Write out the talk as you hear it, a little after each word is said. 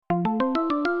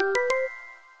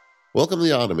Welcome to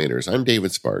the Automators. I'm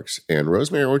David Sparks, and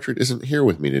Rosemary Orchard isn't here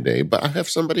with me today, but I have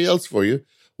somebody else for you.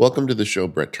 Welcome to the show,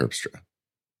 Brett Terpstra.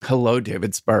 Hello,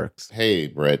 David Sparks. Hey,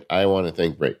 Brett. I want to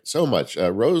thank Brett so much.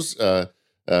 Rose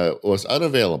was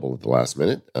unavailable at the last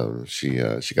minute. She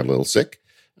got a little sick.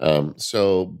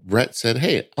 So Brett said,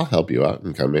 hey, I'll help you out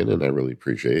and come in, and I really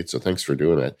appreciate it. So thanks for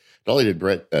doing that. Not only did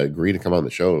Brett agree to come on the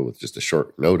show with just a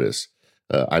short notice,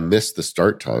 I missed the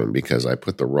start time because I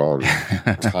put the wrong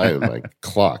time in my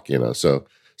clock, so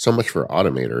much for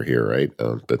Automator here, right?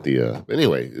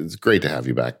 Anyway, it's great to have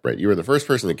you back, Brett. You were the first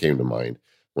person that came to mind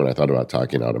when I thought about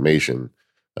talking automation.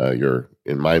 You're,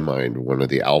 in my mind, one of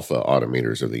the alpha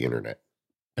automators of the internet.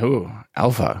 Oh,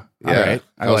 alpha. Yeah. All right.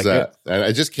 I like that? it. And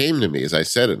it just came to me as I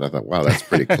said it, and I thought, wow, that's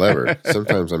pretty clever.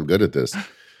 Sometimes I'm good at this.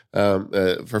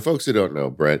 For folks who don't know,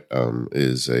 Brett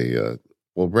is a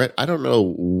Brett, I don't know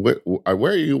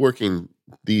where are you working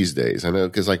these days? I know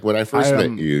because like when I first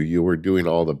met you, you were doing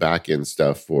all the back end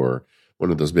stuff for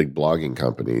one of those big blogging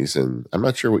companies, and I'm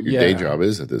not sure what your day job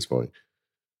is at this point.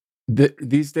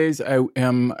 These days, I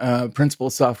am a principal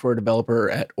software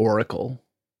developer at Oracle.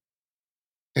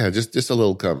 Yeah, just a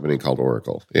little company called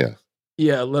Oracle. Yeah.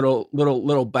 Yeah,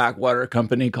 little backwater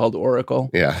company called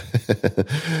Oracle. Yeah.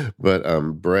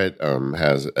 But Brett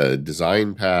has a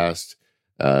design past.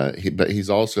 But he's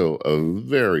also a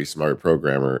very smart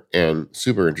programmer and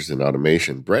super interested in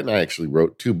automation. Brett and I actually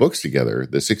wrote 2 books together,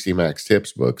 the 60 Max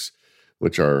Tips books,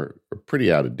 which are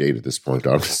pretty out of date at this point,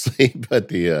 honestly. But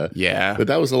but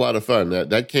that was a lot of fun.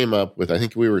 That came up with, I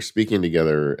think we were speaking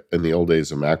together in the old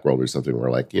days of Macworld or something.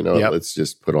 We're like, let's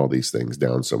just put all these things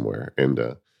down somewhere. And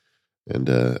I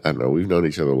don't know, we've known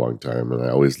each other a long time, and I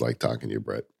always like talking to you,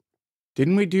 Brett.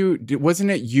 Didn't we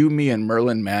wasn't it you, me, and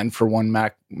Merlin Mann for one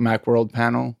Macworld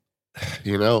panel?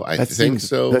 I think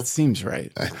so. That seems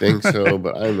right. I think so,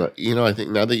 but I'm not. I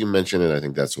think now that you mention it, I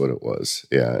think that's what it was.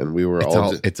 Yeah, and we were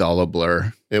it's all a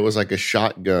blur. It was like a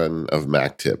shotgun of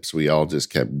Mac tips. We all just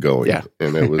kept going,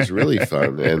 and it was really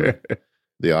fun, and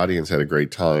the audience had a great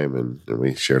time, and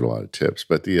we shared a lot of tips.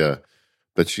 But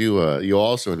you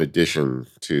also, in addition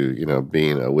to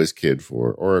being a whiz kid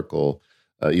for Oracle,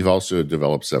 you've also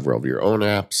developed several of your own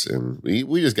apps, and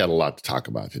we just got a lot to talk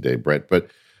about today, Brett. But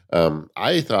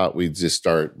I thought we'd just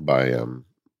start by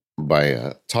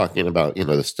talking about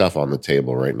the stuff on the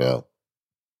table right now.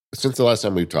 Since the last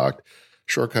time we talked,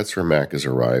 Shortcuts for Mac has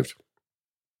arrived.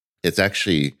 It's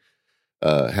actually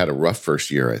had a rough first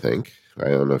year, I think. I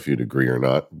don't know if you'd agree or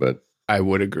not, but I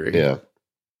would agree. Yeah,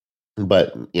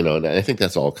 but and I think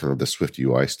that's all kind of the Swift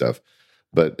UI stuff.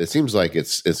 But it seems like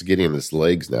it's getting its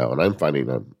legs now, and I'm finding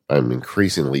I'm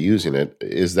increasingly using it.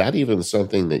 Is that even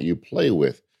something that you play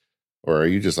with? Or are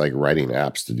you just like writing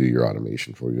apps to do your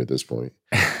automation for you at this point?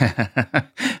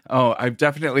 Oh, I've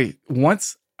definitely,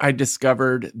 once I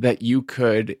discovered that you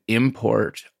could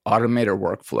import Automator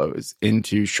workflows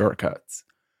into Shortcuts,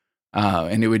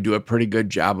 and it would do a pretty good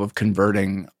job of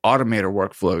converting Automator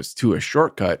workflows to a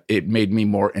shortcut, it made me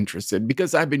more interested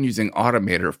because I've been using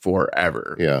Automator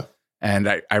forever. Yeah. And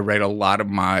I write a lot of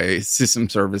my system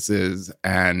services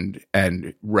and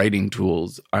writing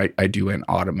tools I do in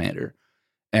Automator.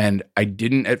 And I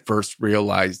didn't at first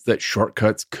realize that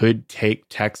Shortcuts could take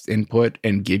text input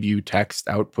and give you text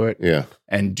output. Yeah.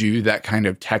 And do that kind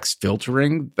of text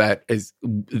filtering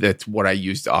that's what I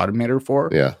used Automator for.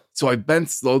 Yeah. So I've been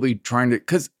slowly trying to,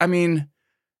 because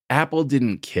Apple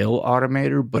didn't kill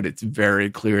Automator, but it's very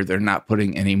clear they're not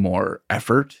putting any more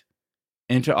effort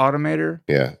into Automator.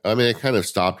 Yeah. It kind of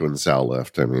stopped when Sal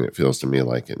left. It feels to me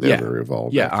like it never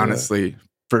evolved. Yeah, honestly,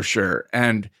 for sure.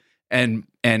 And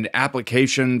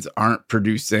applications aren't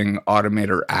producing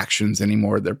Automator actions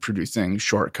anymore. They're producing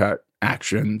shortcut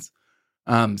actions.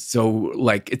 So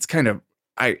like it's kind of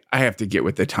I have to get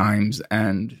with the times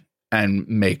and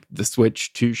make the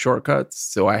switch to Shortcuts.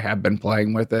 So I have been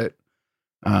playing with it.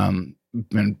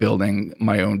 Been building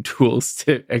my own tools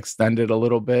to extend it a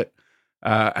little bit.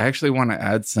 I actually want to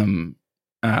add some.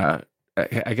 I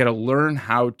got to learn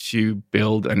how to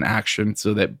build an action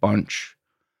so that bunch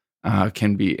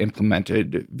can be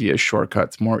implemented via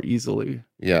Shortcuts more easily.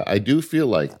 Yeah, I do feel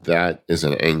like that is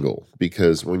an angle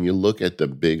because when you look at the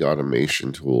big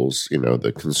automation tools,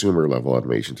 the consumer level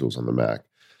automation tools on the Mac,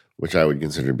 which I would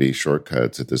consider to be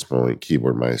Shortcuts at this point,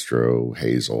 Keyboard Maestro,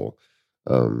 Hazel,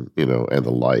 and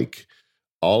the like.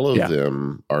 All of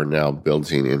them are now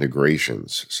built-in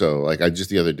integrations. So, like,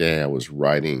 the other day I was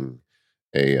writing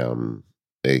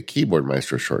a Keyboard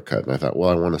Maestro shortcut, and I thought, well,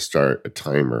 I want to start a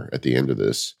timer at the end of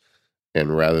this,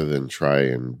 and rather than try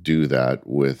and do that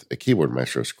with a Keyboard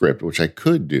Maestro script, which I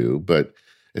could do, but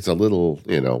it's a little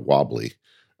wobbly.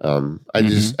 I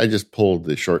just pulled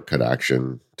the shortcut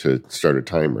action to start a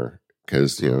timer,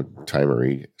 because,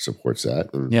 Timery supports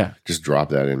that. And Yeah. just drop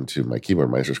that into my Keyboard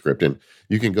Maestro script. And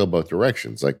you can go both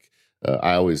directions. Like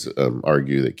I always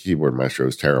argue that Keyboard Maestro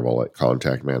is terrible at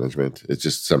contact management. It's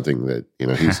just something that,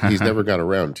 he's never got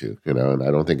around to, and I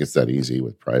don't think it's that easy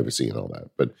with privacy and all that.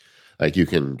 But like you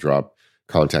can drop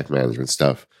contact management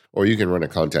stuff, or you can run a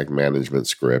contact management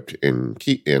script in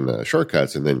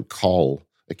Shortcuts and then call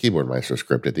a Keyboard Maestro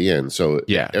script at the end. So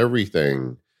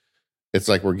everything, it's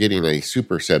like we're getting a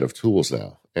superset of tools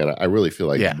now. And I really feel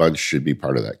like Bunch should be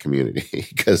part of that community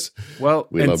because we love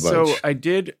Bunch. So I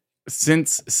did,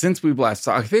 since we've last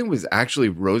talked, I think it was actually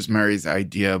Rosemary's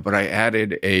idea, but I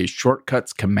added a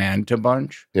Shortcuts command to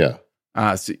Bunch. Yeah.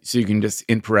 So you can just,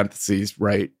 in parentheses,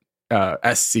 write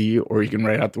SC, or you can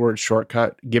write out the word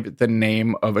shortcut, give it the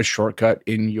name of a shortcut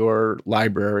in your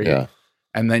library. Yeah.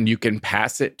 And then you can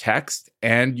pass it text,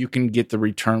 and you can get the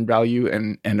return value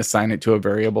and assign it to a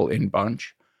variable in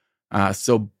Bunch.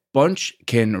 So Bunch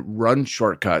can run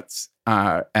shortcuts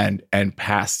and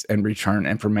pass and return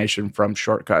information from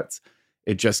shortcuts.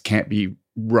 It just can't be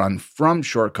run from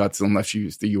shortcuts unless you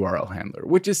use the URL handler,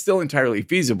 which is still entirely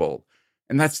feasible.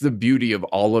 And that's the beauty of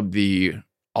all of the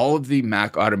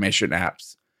Mac automation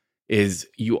apps is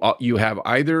you have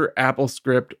either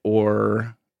AppleScript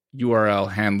or URL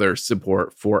handler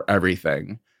support for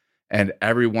everything, and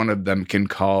every one of them can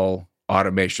call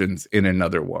automations in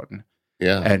another one.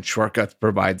 Yeah. And Shortcuts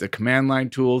provides a command line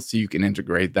tool, so you can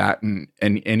integrate that in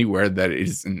anywhere that it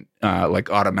isn't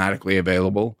automatically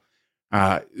available.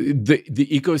 The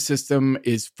ecosystem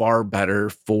is far better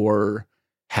for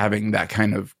having that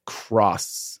kind of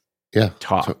cross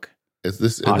talk. So is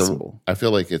this possible? I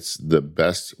feel like it's the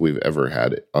best we've ever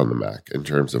had it on the Mac in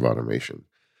terms of automation.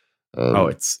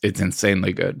 It's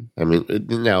insanely good. I mean,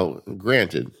 now,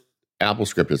 granted,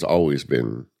 AppleScript has always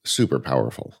been super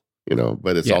powerful,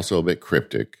 but it's also a bit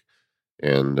cryptic.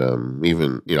 And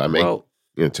even,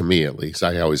 to me at least,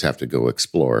 I always have to go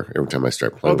explore every time I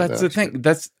start playing. Well, that's the thing.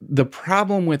 That's the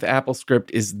problem with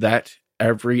AppleScript, is that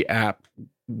every app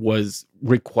was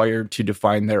required to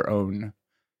define their own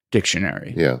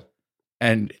dictionary. Yeah.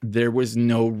 And there was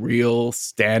no real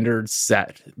standard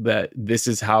set that this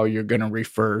is how you're going to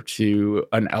refer to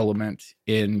an element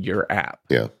in your app.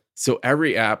 Yeah. So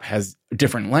every app has a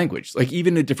different language, like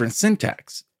even a different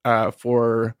syntax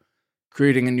for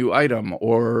creating a new item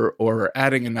or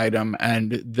adding an item.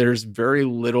 And there's very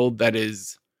little that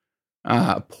is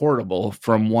portable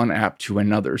from one app to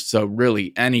another. So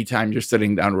really, anytime you're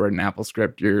sitting down to write an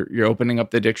AppleScript, you're opening up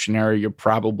the dictionary, you're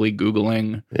probably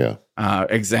Googling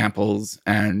examples,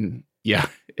 and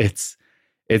it's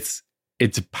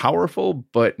powerful,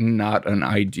 but not an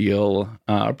ideal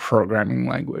programming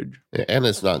language. And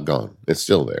it's not gone; it's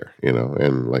still there,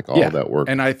 and like all that work.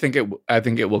 And I think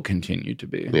it will continue to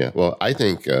be. Yeah. Well, I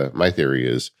think my theory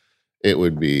is, it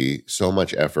would be so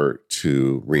much effort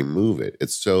to remove it.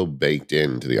 It's so baked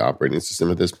into the operating system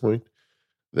at this point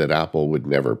that Apple would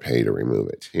never pay to remove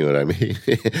it. You know what I mean?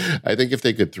 I think if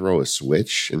they could throw a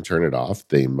switch and turn it off,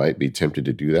 they might be tempted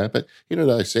to do that. But,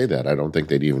 now I say that, I don't think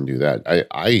they'd even do that.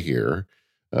 I hear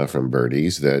from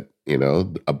birdies that,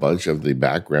 a bunch of the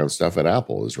background stuff at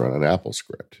Apple is run on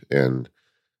AppleScript. And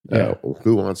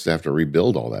who wants to have to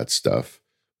rebuild all that stuff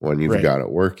when you've got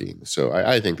it working? So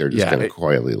I think they're just going to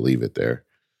quietly leave it there.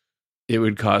 It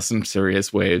would cause some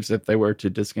serious waves if they were to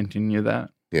discontinue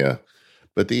that. Yeah.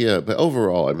 But but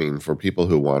overall, I mean, for people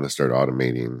who want to start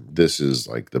automating, this is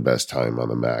like the best time on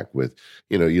the Mac with,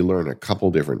 you learn a couple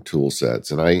different tool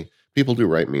sets. And people do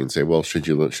write me and say, well, should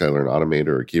I learn Automator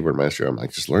or Keyboard Maestro? I'm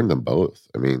like, just learn them both.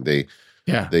 I mean, they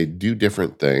do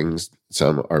different things.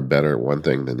 Some are better at one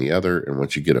thing than the other. And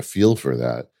once you get a feel for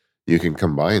that, you can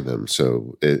combine them.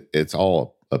 So it's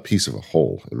all a piece of a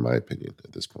whole, in my opinion,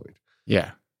 at this point.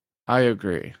 Yeah, I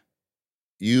agree.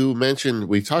 You mentioned,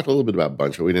 we talked a little bit about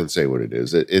Bunch, but we didn't say what it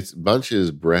is. It's Bunch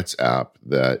is Brett's app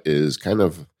that is kind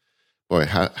of,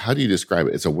 how do you describe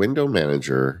it? It's a window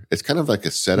manager. It's kind of like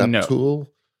a setup tool.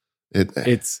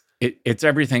 It's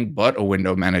everything but a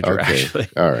window manager, actually.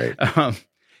 All right.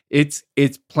 It's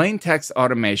plain text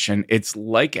automation. It's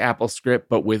like AppleScript,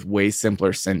 but with way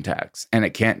simpler syntax. And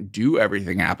it can't do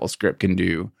everything AppleScript can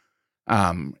do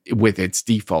with its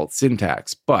default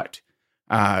syntax. But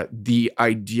the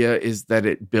idea is that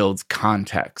it builds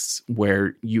contexts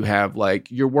where you have like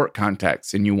your work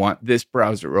context, and you want this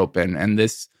browser open and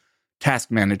this task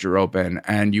manager open,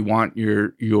 and you want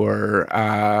your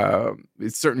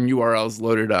certain URLs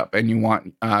loaded up, and you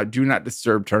want do not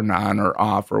disturb turned on or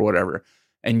off or whatever.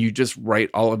 And you just write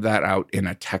all of that out in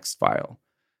a text file.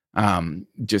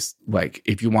 Just like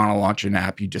if you want to launch an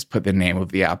app, you just put the name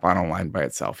of the app on a line by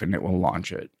itself and it will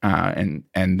launch it. And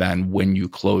then when you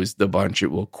close the bunch,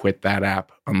 it will quit that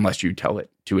app unless you tell it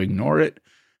to ignore it.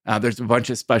 There's a bunch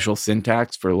of special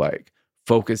syntax for like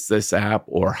focus this app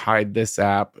or hide this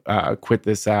app, quit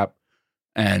this app,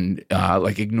 and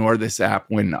like ignore this app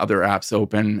when other apps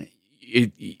open.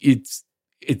 It's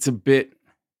a bit.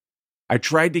 I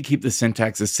tried to keep the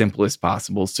syntax as simple as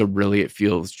possible, so really it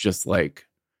feels just like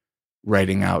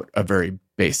writing out a very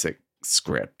basic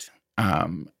script.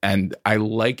 And I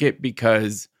like it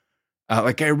because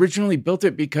like I originally built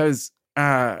it because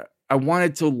I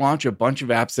wanted to launch a bunch of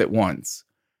apps at once.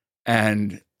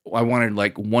 And I wanted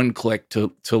like one click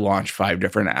to launch 5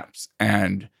 different apps.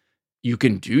 And you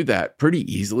can do that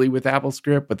pretty easily with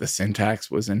AppleScript, but the syntax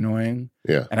was annoying.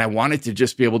 Yeah. And I wanted to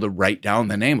just be able to write down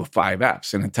the name of 5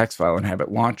 apps in a text file and have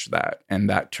it launch that. And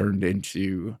that turned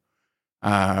into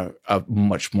a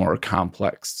much more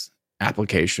complex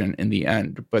application in the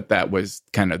end. But that was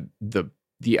kind of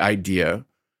the idea,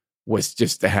 was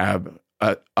just to have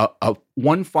a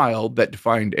one file that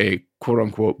defined a quote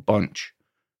unquote bunch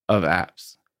of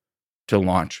apps to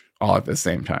launch all at the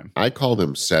same time. I call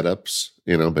them setups,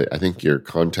 but I think your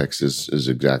context is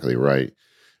exactly right.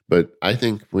 But I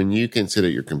think when you can sit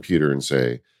at your computer and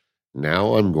say,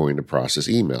 now I'm going to process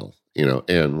email,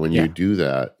 and when you do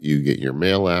that, you get your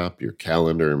mail app, your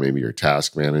calendar, maybe your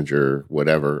task manager,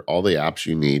 whatever, all the apps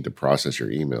you need to process your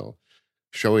email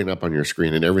showing up on your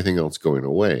screen and everything else going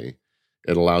away.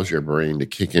 It allows your brain to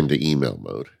kick into email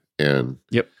mode. And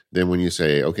then when you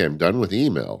say, okay, I'm done with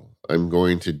email, I'm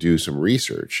going to do some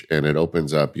research, and it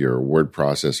opens up your word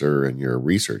processor and your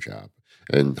research app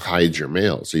and hides your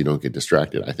mail so you don't get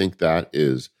distracted. I think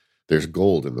there's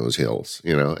gold in those hills,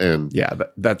 and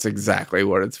that's exactly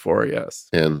what it's for. Yes.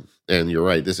 And you're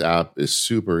right. This app is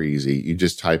super easy. You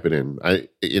just type it in.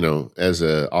 As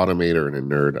a automator and a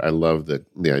nerd, I love the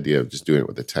idea of just doing it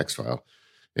with a text file.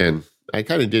 And I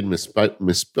kind of did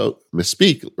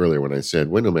misspeak earlier when I said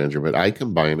window manager, but I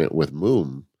combine it with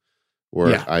Moom,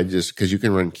 where because you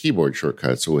can run keyboard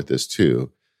shortcuts with this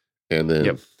too. And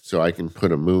then, so I can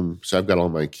put a Moom. So I've got all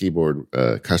my keyboard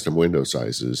custom window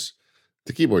sizes,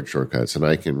 the keyboard shortcuts, and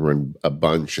I can run a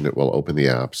bunch and it will open the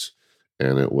apps,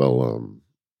 and it will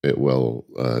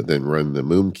then run the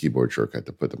Moom keyboard shortcut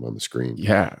to put them on the screen.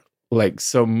 Yeah. Like,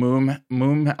 so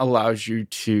Moom allows you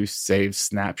to save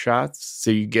snapshots.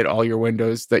 So you get all your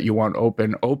windows that you want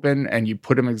open, and you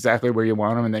put them exactly where you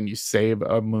want them. And then you save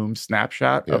a Moom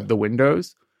snapshot of the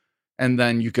windows. And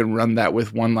then you can run that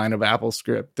with one line of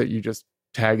AppleScript that you just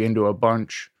tag into a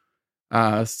bunch.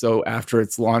 So after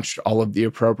it's launched all of the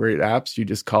appropriate apps, you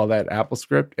just call that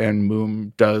AppleScript, and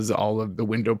Moom does all of the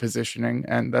window positioning.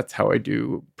 And that's how I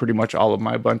do pretty much all of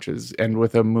my bunches, and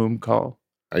with a Moom call.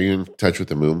 Are you in touch with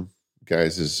the Moom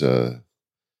guys?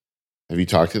 Have you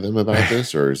talked to them about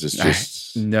this, or is this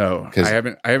just no? I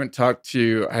haven't talked.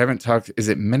 Is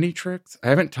it Minitrix? I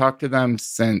haven't talked to them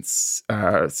since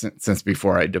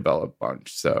before I developed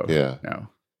Bunch. So no.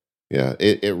 Yeah,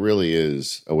 it really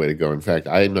is a way to go. In fact,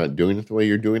 I'm not doing it the way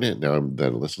you're doing it. Now I'm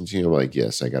then listening to you. I'm like,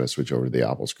 yes, I got to switch over to the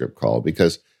AppleScript call,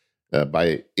 because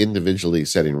by individually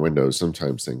setting windows,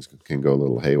 sometimes things can go a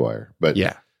little haywire. But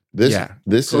this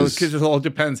is because it all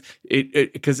depends.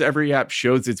 Because every app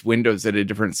shows its windows at a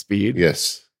different speed.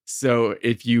 Yes. So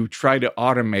if you try to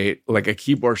automate like a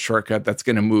keyboard shortcut that's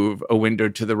going to move a window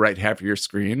to the right half of your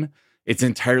screen, it's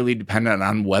entirely dependent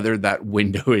on whether that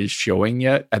window is showing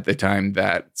yet at the time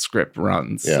that script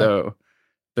runs. Yeah. So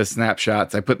the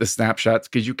snapshots, I put the snapshots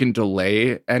because you can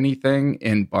delay anything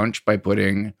in Bunch by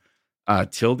putting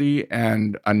tilde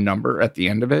and a number at the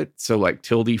end of it. So like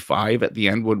tilde5 at the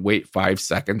end would wait 5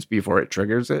 seconds before it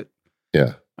triggers it.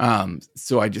 Yeah.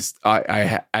 So I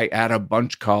add a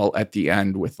bunch call at the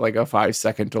end with like a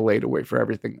 5-second delay to wait for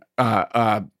everything.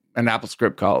 An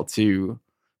AppleScript call to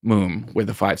Moom with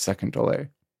a 5-second delay.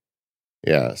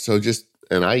 Yeah. So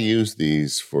and I use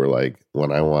these for like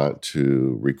when I want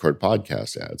to record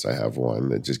podcast ads. I have one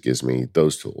that just gives me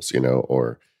those tools,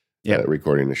 or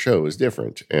recording a show is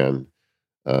different. And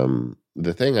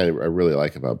the thing I really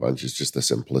like about Bunch is just the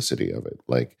simplicity of it.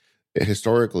 Like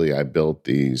historically, I built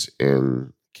these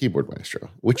in Keyboard Maestro,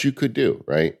 which you could do,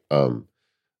 right?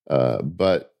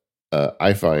 But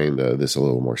I find this a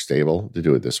little more stable to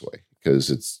do it this way,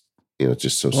 because it's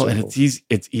just so simple. And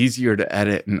it's easier to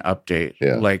edit and update.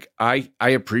 Yeah. Like I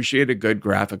appreciate a good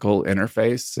graphical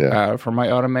interface for my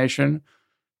automation,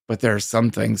 but there are some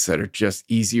things that are just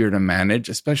easier to manage,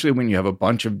 especially when you have a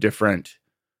bunch of different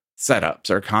setups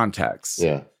or contexts.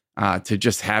 Yeah. To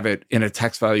just have it in a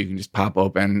text file you can just pop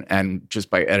open, and just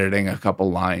by editing a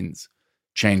couple lines,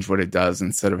 change what it does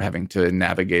instead of having to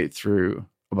navigate through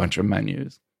a bunch of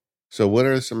menus. So what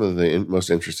are some of the most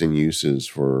interesting uses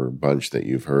for Bunch that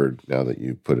you've heard now that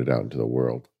you've put it out into the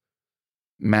world?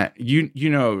 Matt, you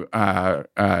know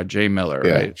Jay Miller,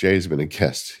 yeah, right? Jay's been a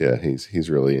guest. Yeah, he's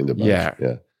really into Bunch.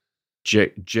 Yeah.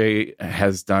 Jay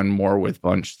has done more with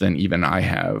Bunch than even I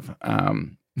have.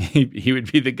 He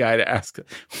would be the guy to ask,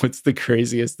 what's the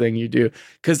craziest thing you do?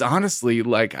 Because honestly,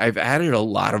 like I've added a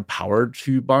lot of power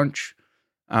to Bunch,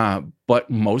 but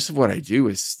most of what I do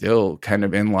is still kind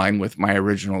of in line with my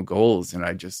original goals. And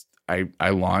I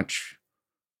launch,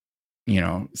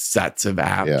 sets of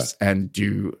apps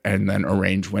and then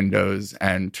arrange windows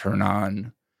and turn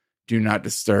on do not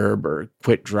disturb or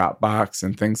quit Dropbox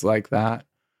and things like that.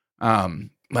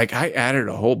 Like I added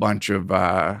a whole bunch of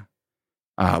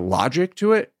logic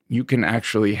to it. You can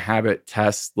actually have it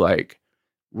test like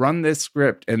run this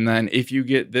script, and then if you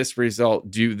get this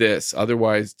result, do this,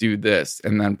 otherwise do this,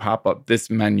 and then pop up this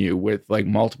menu with like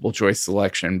multiple choice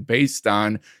selection based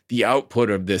on the output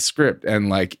of this script. And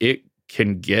like it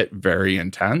can get very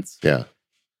intense. Yeah.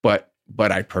 But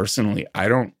I personally I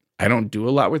don't do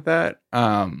a lot with that.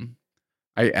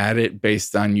 I add it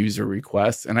based on user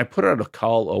requests, and I put out a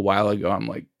call a while ago. I'm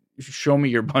like, show me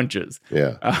your bunches.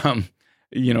 Yeah.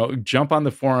 Jump on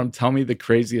the forum, tell me the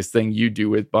craziest thing you do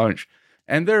with Bunch.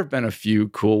 And there have been a few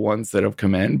cool ones that have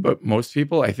come in, but most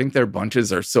people, I think their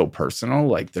bunches are so personal.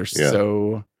 Like they're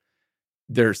so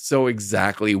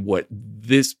exactly what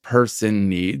this person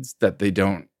needs that they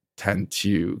don't tend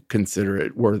to consider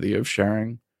it worthy of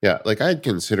sharing. Yeah. Like I had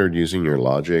considered using your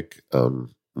logic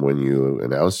when you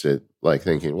announced it, like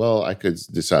thinking, well, I could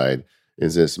decide,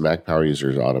 is this Mac Power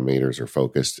users, automators, or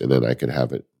focused? And then I could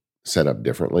have it set up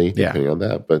differently depending on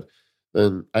that. But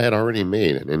then I had already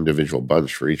made an individual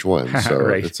bunch for each one. So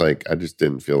right. It's like, I just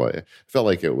didn't felt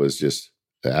like it was just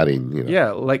adding,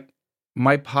 Yeah. Like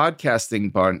my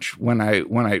podcasting bunch,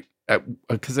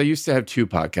 because I used to have two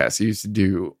podcasts. I used to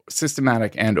do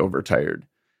Systematic and Overtired.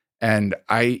 And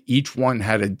each one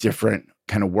had a different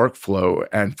kind of workflow.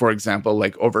 And for example,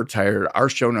 like Overtired, our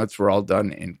show notes were all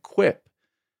done in Quip.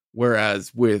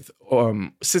 Whereas with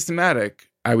Systematic,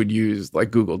 I would use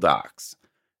like Google Docs.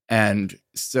 And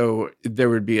so there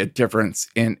would be a difference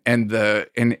in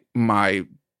my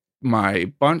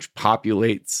bunch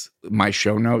populates my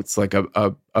show notes like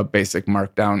a basic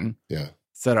markdown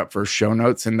setup for show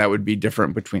notes. And that would be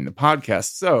different between the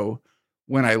podcasts. So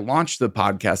when I launch the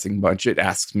podcasting bunch, it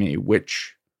asks me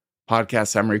which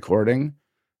podcast I'm recording,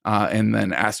 and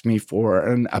then asks me for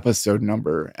an episode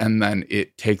number. And then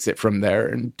it takes it from there.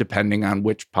 And depending on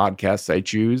which podcast I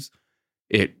choose,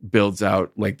 it builds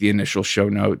out like the initial show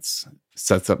notes,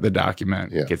 sets up the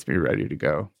document, gets me ready to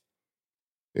go.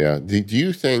 Yeah. Do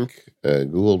you think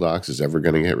Google Docs is ever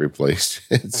going to get replaced?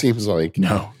 It seems like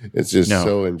no. It's just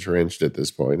so entrenched at this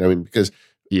point. I mean, because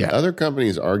other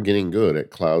companies are getting good at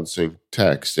cloud sync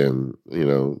text, and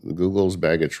Google's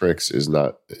bag of tricks is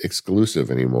not exclusive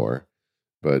anymore.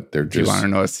 But they're just. Do you want to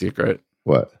know a secret?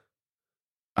 What?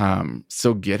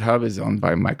 So GitHub is owned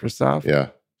by Microsoft. Yeah.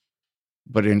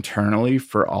 But internally,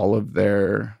 for all of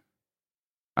their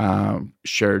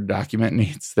shared document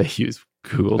needs, they use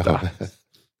Google Docs.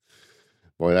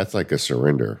 Boy, that's like a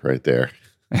surrender right there.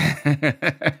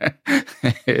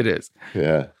 It is.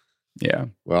 Yeah. Yeah.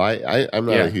 Well, I'm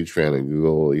not a huge fan of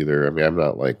Google either. I mean, I'm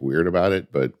not like weird about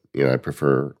it, but I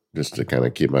prefer just to kind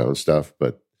of keep my own stuff.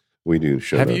 But we do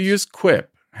show notes. Have you used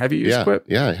Quip? Have you used Quip?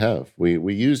 Yeah, I have.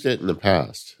 We used it in the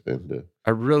past, and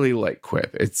I really like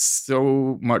Quip. It's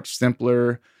so much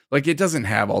simpler. Like it doesn't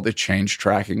have all the change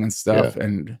tracking and stuff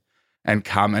and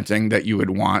commenting that you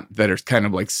would want that are kind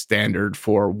of like standard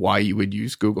for why you would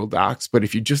use Google Docs. But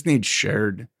if you just need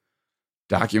shared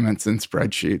documents and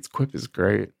spreadsheets, Quip is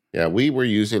great. Yeah, we were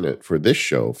using it for this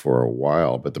show for a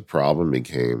while, but the problem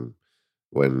became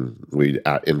when we'd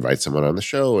invite someone on the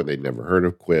show and they'd never heard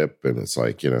of Quip, and it's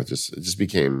like, it just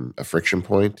became a friction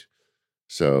point.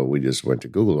 So we just went to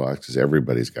Google Docs because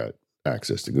everybody's got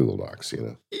access to Google Docs,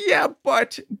 Yeah,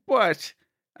 but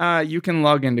you can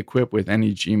log into Quip with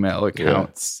any Gmail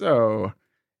account, so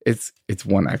it's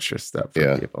one extra step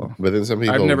for people. But then some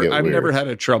people I've never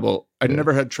had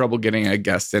trouble getting a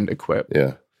guest into Quip.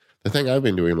 Yeah. The thing I've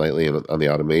been doing lately on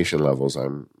the automation levels,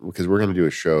 because we're going to do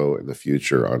a show in the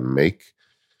future on Make.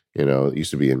 It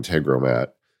used to be Integromat,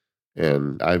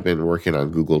 and I've been working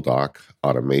on Google Doc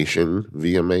automation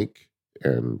via Make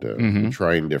and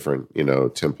trying different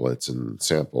templates and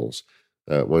samples.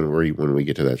 When we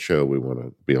get to that show, we want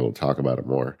to be able to talk about it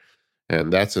more.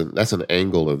 And that's an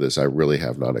angle of this I really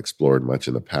have not explored much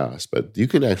in the past. But you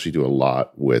can actually do a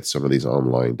lot with some of these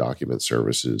online document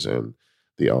services and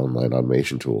the online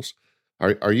automation tools.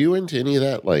 Are you into any of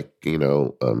that, like,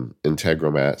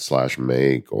 Integromat /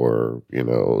 Make, or,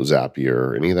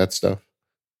 Zapier, any of that stuff?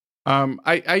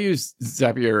 I use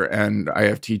Zapier and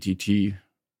IFTTT,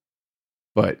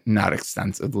 but not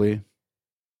extensively.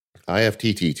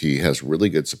 IFTTT has really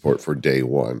good support for day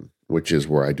one, which is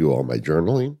where I do all my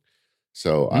journaling.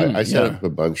 So I set up a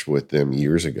bunch with them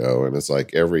years ago, and it's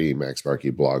like every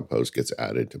MacSparky blog post gets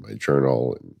added to my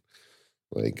journal, and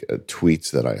like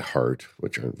tweets that I heart,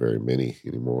 which aren't very many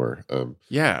anymore.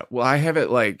 Well, I have it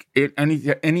like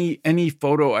any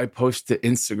photo I post to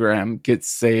Instagram gets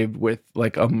saved with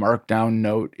like a markdown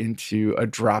note into a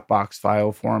Dropbox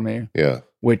file for me. Yeah,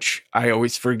 which I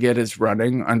always forget is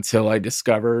running until I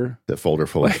discover the folder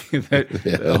full. It's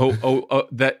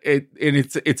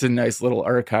a nice little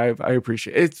archive. I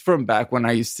appreciate it. It's from back when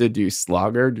I used to do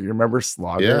Slogger. Do you remember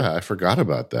Slogger? Yeah, I forgot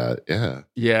about that. Yeah.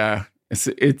 Yeah.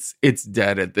 It's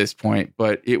dead at this point,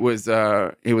 but it was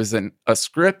a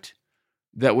script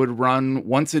that would run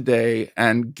once a day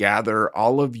and gather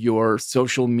all of your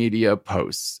social media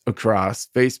posts across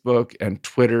Facebook and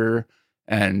Twitter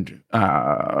and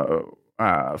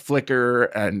Flickr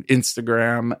and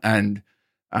Instagram, and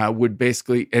would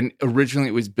basically, and originally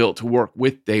it was built to work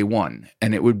with Day One,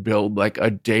 and it would build like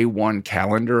a Day One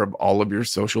calendar of all of your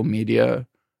social media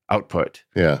output.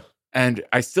 Yeah. And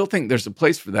I still think there's a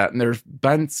place for that. And there's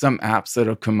been some apps that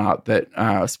have come out that,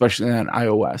 especially on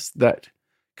iOS, that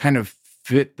kind of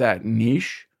fit that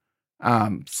niche.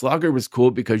 Slogger was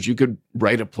cool because you could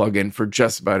write a plugin for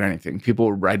just about anything. People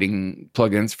were writing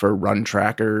plugins for run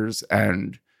trackers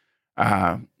and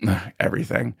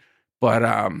everything.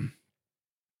 But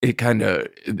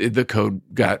the code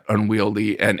got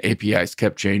unwieldy and APIs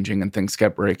kept changing and things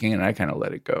kept breaking, and I kind of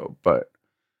let it go. But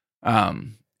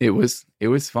it was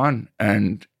fun,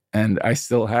 and I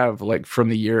still have, like, from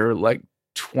the year like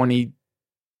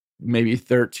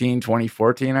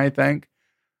 2014, I think.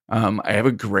 I have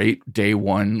a great Day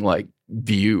One like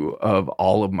view of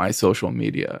all of my social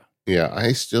media. Yeah,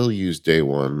 I still use Day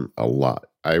One a lot.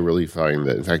 I really find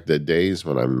that, in fact, the days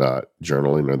when I'm not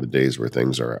journaling are the days where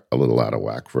things are a little out of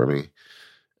whack for me.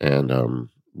 And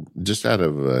just out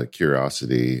of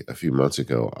curiosity, a few months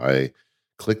ago, I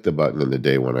clicked the button in the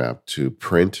Day One app to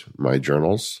print my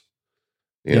journals.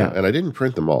 And I didn't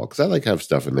print them all because I like have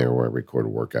stuff in there where I record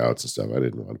workouts and stuff. I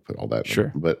didn't want to put all that.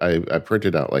 Sure. But I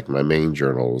printed out like my main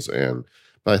journals,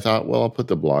 but I thought, well, I'll put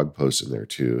the blog posts in there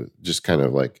too. Just kind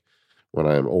of like when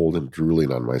I'm old and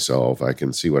drooling on myself, I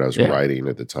can see what I was writing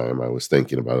at the time. I was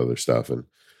thinking about other stuff,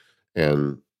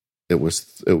 and it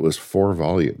was 4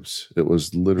 volumes. It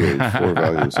was literally 4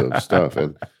 volumes of stuff,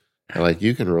 and like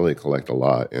you can really collect a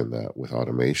lot in that with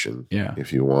automation,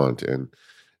 if you want. And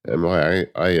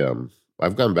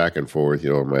I've gone back and forth,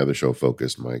 on my other show,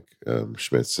 Focus, Mike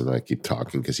Schmitz, and I keep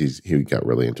talking because he got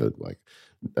really into like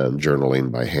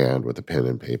journaling by hand with a pen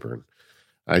and paper. And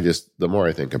the more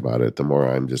I think about it, the more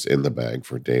I'm just in the bag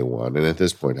for Day One. And at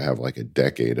this point, I have like a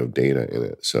decade of data in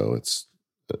it. So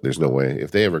there's no way,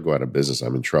 if they ever go out of business,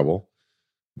 I'm in trouble.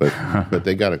 But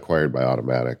they got acquired by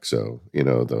Automatic. So, the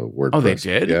WordPress. Oh, they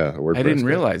did? Yeah. WordPress I didn't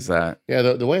realize that. Yeah.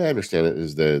 The way I understand it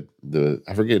is that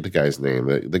I forget the guy's name.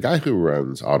 The guy who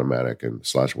runs Automatic and /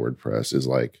 WordPress is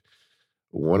like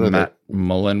one of Matt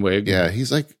Mullenweg. Yeah.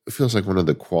 He's like, feels like one of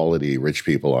the quality rich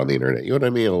people on the internet. You know what I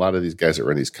mean? A lot of these guys that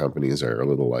run these companies are a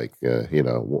little like,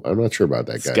 I'm not sure about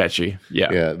that guy. Sketchy.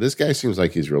 Yeah. Yeah. This guy seems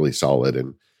like he's really solid.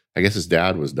 And I guess his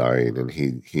dad was dying and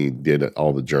he did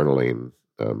all the journaling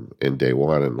in Day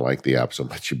One and liked the app so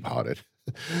much he bought it.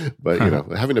 But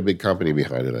having a big company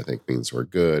behind it, I think, means we're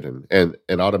good. And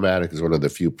Automatic is one of the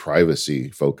few privacy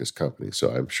focused companies,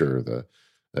 so I'm sure the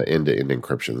end-to-end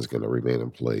encryption is going to remain in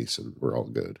place, and we're all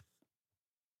good.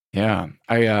 Yeah,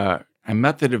 I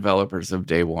met the developers of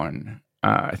Day One.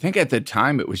 I think at the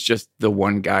time it was just the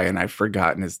one guy, and I've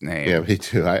forgotten his name. Yeah, me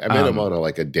too. I met him on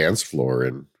a dance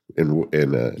floor I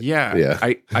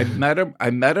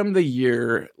met him the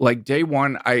year, like Day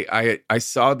One. I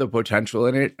saw the potential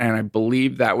in it, and I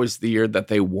believe that was the year that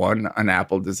they won an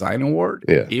Apple Design Award,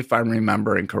 if I'm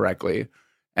remembering correctly.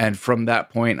 And from that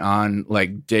point on,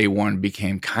 like Day One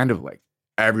became kind of like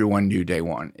everyone knew Day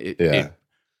One.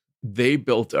 They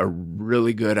built a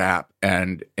really good app,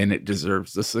 and it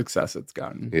deserves the success it's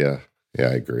gotten. Yeah,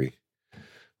 I agree.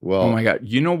 Well, oh my God,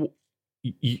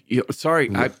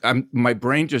 sorry, my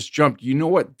brain just jumped. You know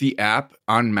what the app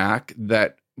on Mac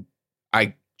that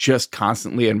I just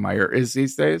constantly admire is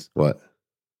these days? What?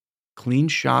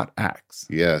 CleanShot X.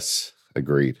 Yes,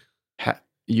 agreed.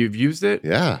 You've used it?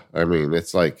 Yeah, I mean,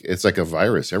 it's like a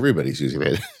virus. Everybody's using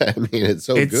it. I mean, it's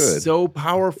good. It's so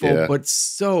powerful, but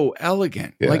so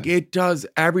elegant. Yeah. Like it does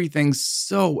everything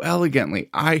so elegantly.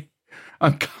 I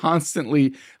I'm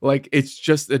constantly like, it's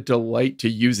just a delight to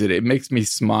use it. It makes me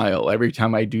smile every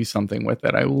time I do something with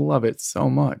it. I love it so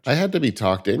much. I had to be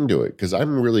talked into it because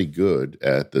I'm really good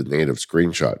at the native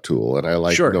screenshot tool, and I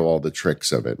like to know all the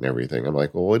tricks of it and everything. I'm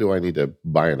like, well, what do I need to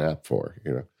buy an app for?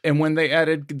 You know. And when they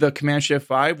added the Command Shift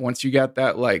 5, once you got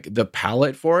that, like the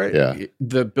palette for it,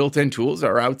 the built-in tools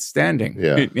are outstanding.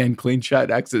 Yeah. And CleanShot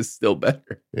X is still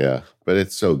better. Yeah, but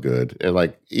it's so good. And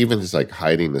like even just like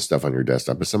hiding the stuff on your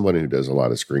desktop, as somebody who does a lot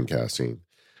of screencasting,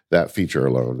 that feature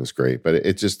alone is great. But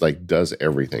it just like does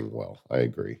everything well. I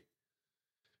agree.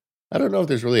 I don't know if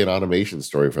there's really an automation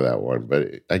story for that one,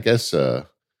 but I guess I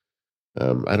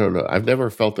don't know. I've never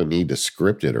felt the need to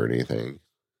script it or anything.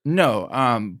 No,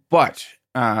 but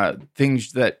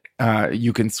things that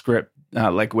you can script,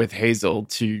 like with Hazel,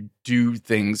 to do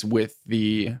things with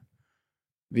the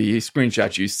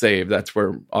screenshots you save. That's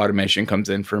where automation comes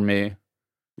in for me.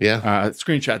 Yeah,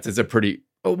 screenshots is a pretty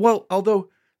well, although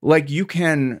like you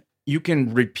can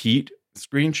repeat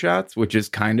screenshots, which is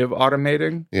kind of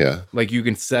automating. Yeah, like you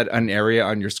can set an area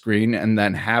on your screen and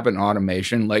then have an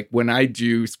automation. Like when I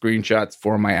do screenshots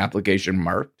for my application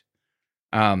Marked,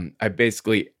 I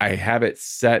have it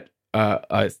set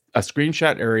a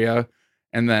screenshot area,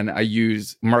 and then I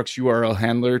use Mark's URL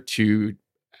handler to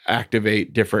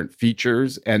activate different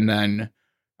features, and then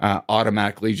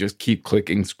automatically just keep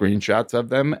clicking screenshots of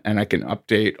them, and I can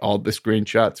update all the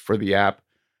screenshots for the app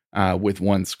with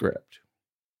one script.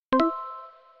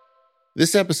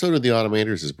 This episode of The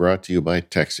Automators is brought to you by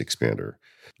TextExpander.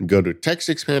 Go to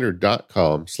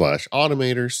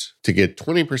textexpander.com/automators to get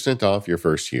 20% off your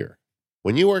first year.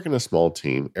 When you work in a small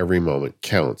team, every moment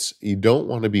counts. You don't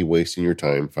want to be wasting your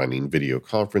time finding video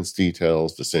conference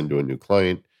details to send to a new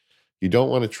client. You don't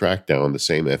want to track down the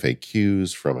same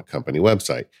FAQs from a company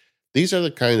website. These are the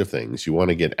kind of things you want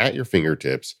to get at your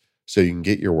fingertips so you can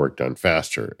get your work done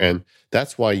faster. And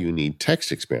that's why you need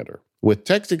TextExpander. With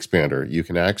TextExpander, you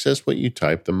can access what you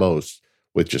type the most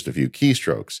with just a few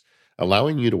keystrokes,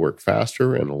 allowing you to work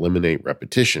faster and eliminate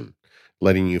repetition,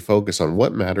 letting you focus on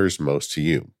what matters most to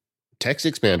you.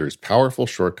 TextExpander's powerful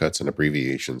shortcuts and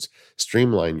abbreviations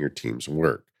streamline your team's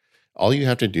work. All you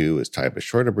have to do is type a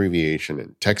short abbreviation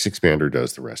and TextExpander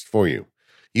does the rest for you.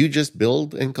 You just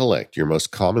build and collect your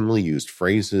most commonly used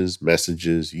phrases,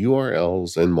 messages,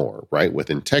 URLs, and more right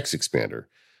within TextExpander.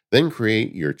 Then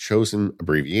create your chosen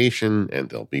abbreviation and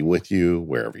they'll be with you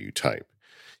wherever you type.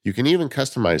 You can even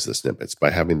customize the snippets by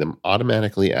having them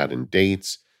automatically add in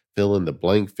dates, fill in the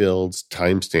blank fields,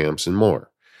 timestamps, and more.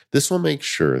 This will make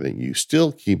sure that you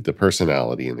still keep the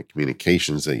personality in the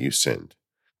communications that you send.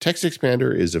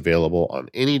 TextExpander is available on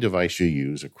any device you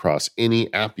use across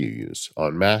any app you use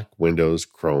on Mac, Windows,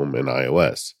 Chrome, and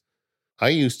iOS. I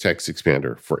use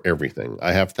TextExpander for everything.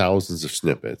 I have thousands of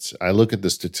snippets. I look at the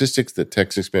statistics that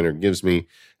TextExpander gives me,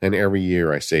 and every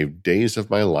year I save days of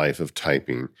my life of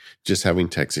typing just having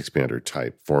TextExpander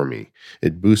type for me.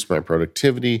 It boosts my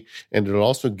productivity, and it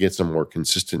also gets a more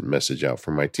consistent message out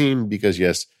from my team because,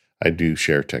 yes, I do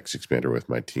share TextExpander with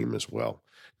my team as well.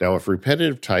 Now, if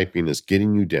repetitive typing is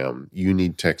getting you down, you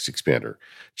need TextExpander.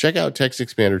 Check out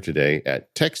TextExpander today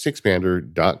at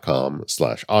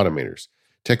textexpander.com/automators.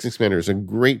 TextExpander is a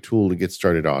great tool to get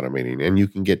started automating, and you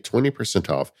can get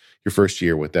 20% off your first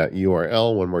year with that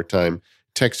URL. One more time,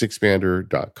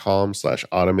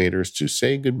 textexpander.com/automators to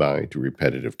say goodbye to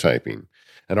repetitive typing.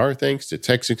 And our thanks to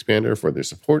TextExpander for their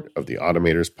support of the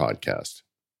Automators podcast.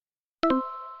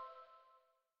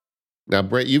 Now,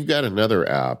 Brett, you've got another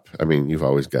app. I mean, you've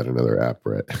always got another app,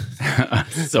 Brett.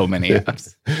 So many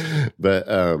apps. But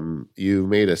you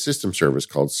made a system service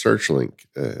called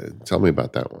SearchLink. Tell me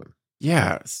about that one.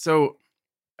 Yeah. So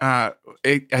I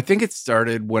think it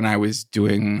started when I was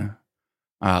doing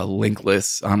link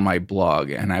lists on my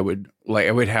blog, and I would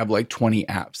have like 20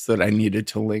 apps that I needed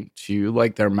to link to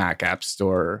like their Mac App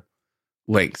Store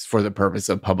links for the purpose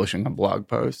of publishing a blog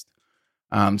post.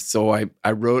 So I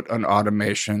wrote an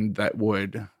automation that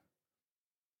would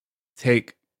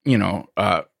take,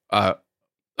 a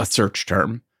search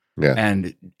term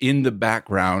and in the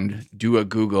background do a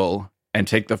Google and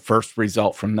take the first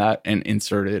result from that and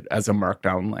insert it as a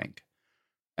markdown link.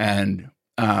 And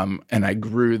I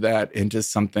grew that into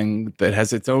something that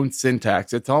has its own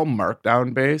syntax. It's all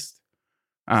markdown based.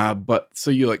 But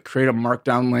so you like create a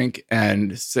markdown link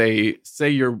and say it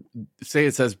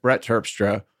says Brett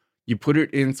Terpstra. You put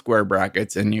it in square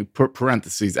brackets and you put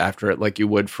parentheses after it like you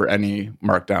would for any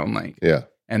markdown link. Yeah.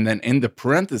 And then in the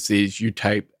parentheses, you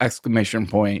type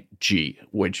 !G,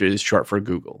 which is short for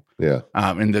Google. Yeah.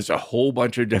 And there's a whole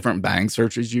bunch of different Bang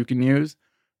searches you can use.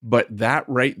 But that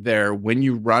right there, when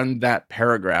you run that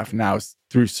paragraph now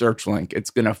through SearchLink,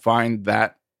 it's going to find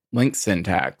that link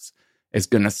syntax is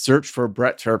going to search for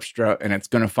Brett Terpstra, and it's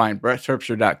going to find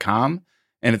brettterpstra.com,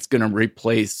 and it's going to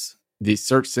replace the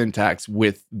search syntax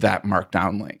with that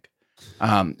markdown link.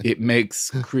 It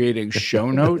makes creating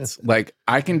show notes, like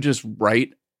I can just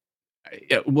write,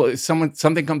 if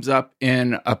something comes up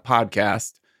in a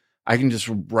podcast, I can just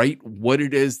write what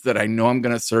it is that I know I'm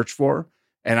going to search for,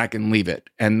 and I can leave it.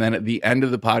 And then at the end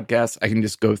of the podcast, I can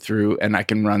just go through and I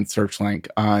can run SearchLink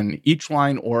on each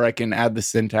line, or I can add the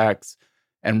syntax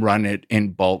and run it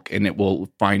in bulk, and it will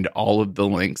find all of the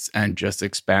links and just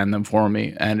expand them for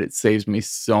me. And it saves me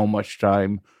so much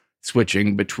time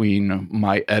switching between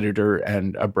my editor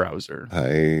and a browser.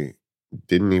 I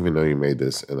didn't even know you made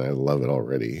this, and I love it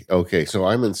already. Okay, so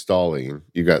I'm installing.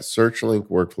 You got SearchLink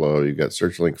Workflow, you got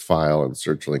SearchLink File, and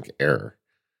SearchLink Error.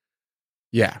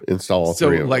 Yeah. Install all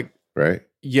three of them, right?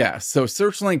 Yeah. So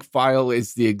SearchLink File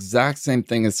is the exact same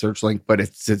thing as SearchLink, but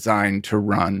it's designed to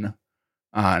run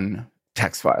on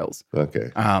text files.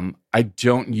 Okay. I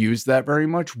don't use that very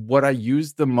much. What I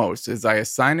use the most is I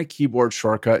assign a keyboard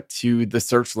shortcut to the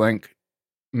SearchLink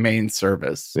main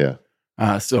service. Yeah.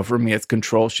 So for me, it's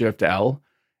Control-Shift-L.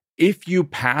 If you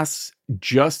pass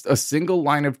just a single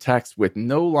line of text with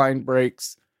no line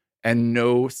breaks and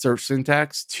no search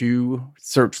syntax to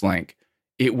SearchLink,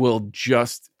 it will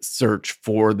just search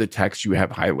for the text you have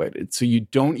highlighted. So you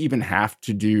don't even have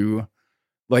to do,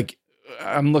 like,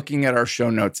 I'm looking at our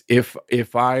show notes. If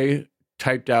I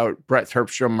typed out Brett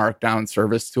Terpstra Markdown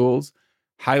Service Tools,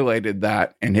 highlighted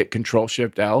that, and hit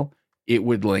Control-Shift-L, it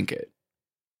would link it.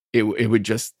 It would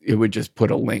just put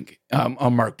a link, a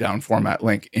Markdown format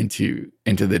link into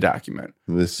the document.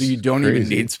 So you don't even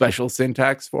need special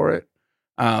syntax for it.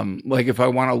 Like if I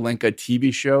want to link a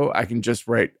TV show, I can just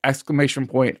write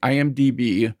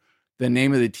 !IMDb, the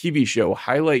name of the TV show,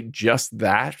 highlight just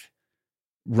that,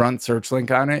 run SearchLink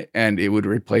on it, and it would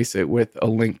replace it with a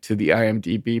link to the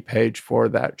IMDb page for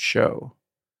that show.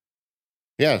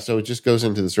 Yeah, so it just goes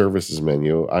into the services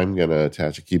menu. I'm going to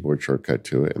attach a keyboard shortcut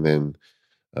to it, and then,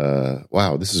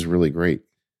 wow, this is really great.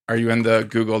 Are you in the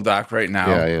Google Doc right now?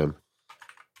 Yeah, I am.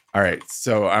 All right,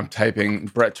 so I'm typing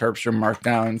Brett Terpstra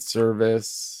Markdown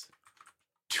Service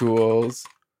Tools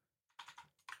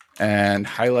and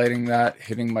highlighting that,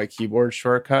 hitting my keyboard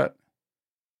shortcut,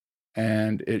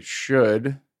 and it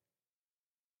should.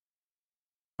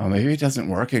 Oh, maybe it doesn't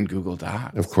work in Google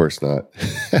Docs. Of course not.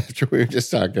 After we were just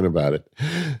talking about it.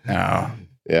 No.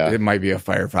 Yeah. It might be a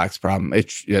Firefox problem.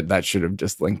 That should have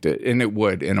just linked it, and it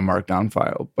would in a Markdown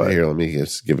file. But here, let me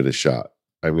just give it a shot.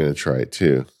 I'm going to try it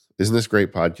too. Isn't this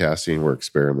great podcasting? We're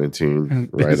experimenting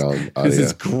right on audio. This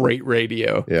is great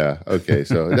radio. Yeah. Okay.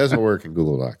 So it doesn't work in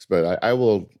Google Docs, but I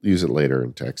will use it later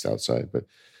in text outside. But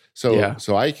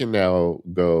so I can now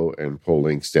go and pull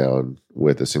links down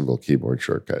with a single keyboard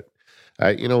shortcut.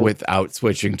 Without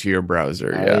switching to your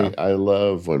browser. Yeah. I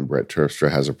love when Brett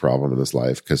Terpstra has a problem in his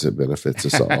life because it benefits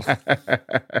us all.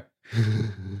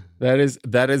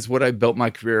 That is what I built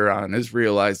my career on, is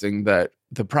realizing that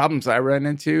the problems I ran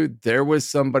into, there was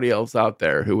somebody else out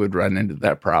there who would run into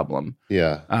that problem.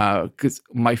 Yeah. Because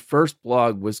my first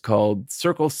blog was called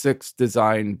Circle 6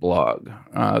 Design Blog,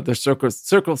 the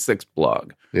Circle 6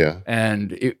 blog. Yeah.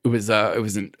 And it was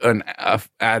an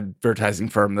advertising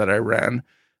firm that I ran.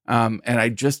 And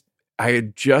I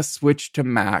had just switched to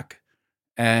Mac,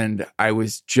 and I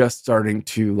was just starting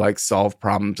to like solve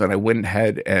problems, and I went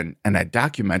ahead and I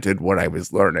documented what I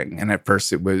was learning. And at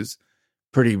first it was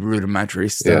pretty rudimentary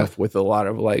stuff with a lot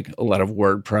of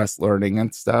WordPress learning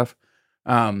and stuff.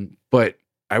 But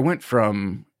I went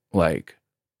from like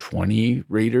 20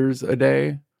 readers a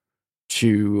day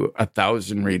to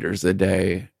 1,000 readers a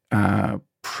day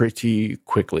pretty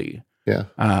quickly. Yeah.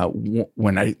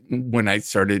 When I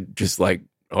started just like,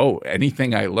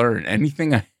 anything I learn,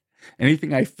 anything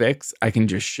I fix, I can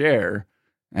just share,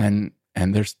 and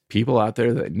there's people out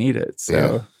there that need it. So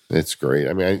yeah, it's great.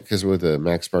 I mean, because with the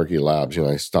MacSparky Labs,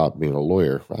 I stopped being a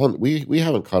lawyer. We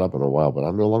haven't caught up in a while, but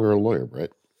I'm no longer a lawyer,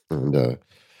 Brett.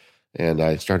 And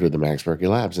I started the MacSparky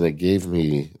Labs, and it gave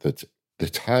me the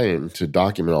time to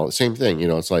document all the same thing.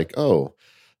 It's like,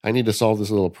 I need to solve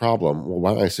this little problem. Well,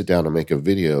 why don't I sit down and make a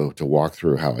video to walk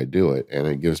through how I do it? And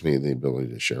it gives me the ability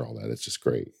to share all that. It's just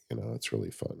great. It's really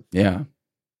fun. Yeah.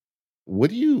 What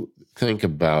do you think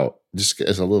about, just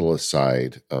as a little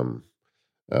aside,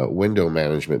 window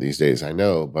management these days? I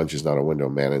know Bunch is not a window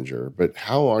manager, but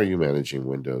how are you managing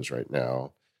Windows right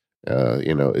now?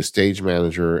 Is Stage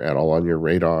Manager at all on your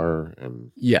radar?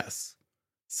 And yes.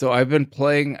 So I've been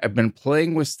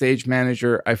playing with Stage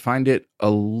Manager. I find it a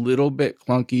little bit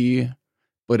clunky,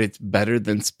 but it's better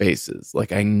than Spaces.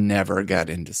 Like I never got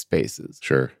into Spaces.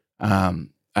 Sure.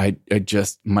 I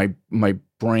just my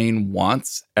brain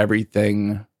wants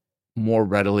everything more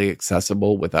readily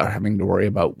accessible without having to worry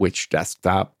about which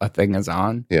desktop a thing is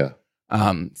on. Yeah.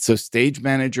 So Stage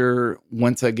Manager,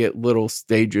 once I get little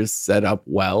stages set up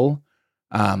well,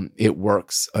 it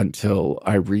works until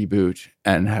I reboot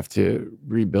and have to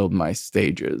rebuild my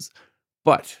stages.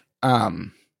 But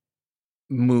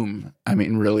Moom, I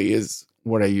mean, really is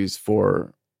what I use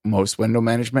for most window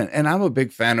management. And I'm a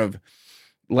big fan of,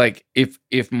 like,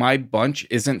 if my bunch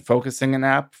isn't focusing an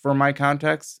app for my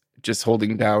context, just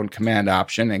holding down Command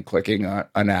Option and clicking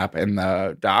an app in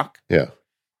the dock,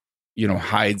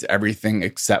 hides everything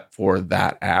except for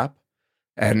that app.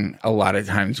 And a lot of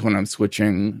times when I'm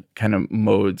switching kind of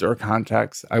modes or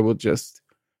contexts, I will just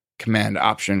Command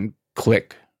Option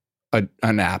click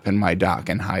an app in my dock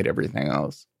and hide everything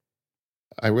else.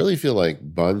 I really feel like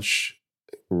Bunch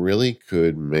really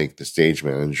could make the Stage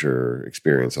Manager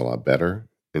experience a lot better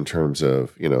in terms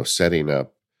of, setting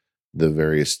up the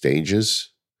various stages,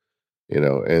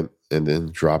 and then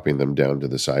dropping them down to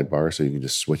the sidebar so you can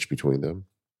just switch between them.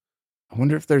 I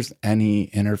wonder if there's any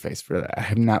interface for that. I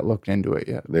have not looked into it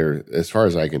yet. As far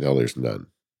as I can tell, there's none.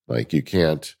 Like, you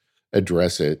can't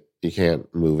address it, you can't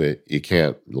move it, you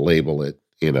can't label it,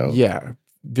 Yeah.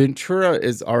 Ventura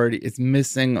it's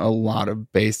missing a lot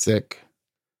of basic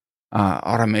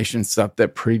automation stuff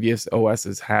that previous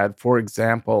OSs had. For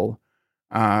example,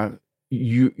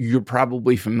 you're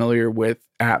probably familiar with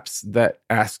apps that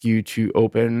ask you to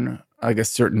open like a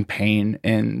certain pane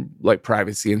in like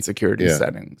privacy and security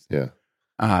settings. Yeah.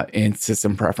 In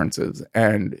system preferences.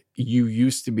 And you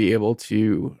used to be able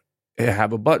to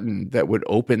have a button that would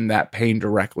open that pane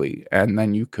directly. And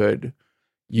then you could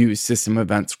use system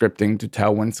event scripting to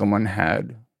tell when someone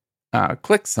had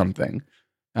clicked something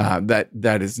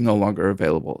that is no longer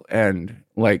available. And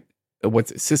like,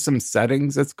 what's it, system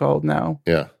settings it's called now?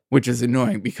 Yeah. Which is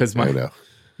annoying because my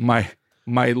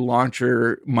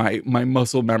launcher, my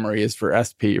muscle memory is for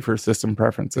SP, for system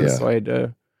preferences. Yeah. So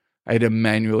I had to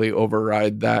manually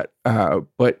override that.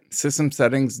 But system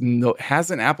settings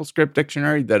has an AppleScript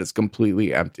dictionary that is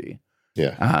completely empty.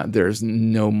 Yeah. There's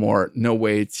no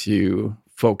way to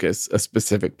focus a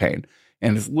specific pane.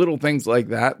 And it's little things like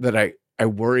that I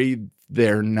worry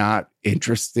they're not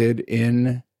interested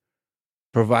in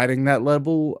providing that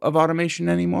level of automation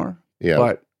anymore. Yeah.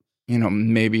 But,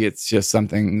 maybe it's just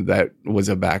something that was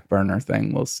a back burner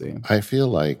thing. We'll see. I feel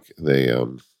like they,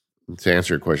 to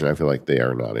answer your question, I feel like they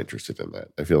are not interested in that.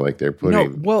 I feel like they're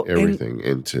putting everything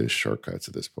into shortcuts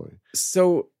at this point.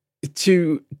 So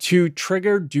to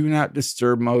trigger Do Not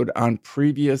Disturb mode on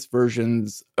previous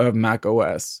versions of Mac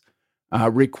OS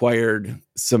required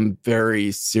some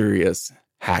very serious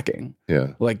hacking.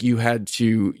 Yeah. Like you had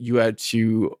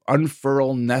to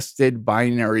unfurl nested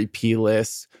binary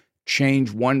plists,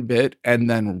 change one bit, and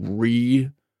then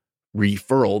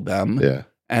refurl them. Yeah.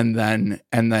 And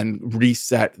then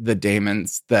reset the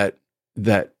daemons that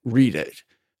read it.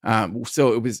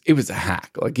 So it was a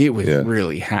hack. Like it was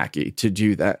really hacky to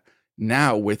do that.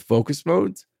 Now with focus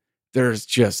modes, there's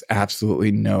just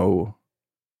absolutely no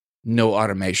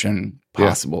automation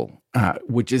possible,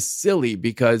 which is silly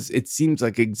because it seems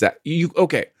like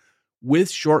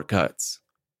with shortcuts.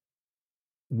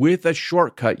 With a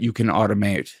shortcut, you can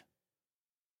automate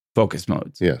focus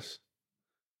modes. Yes.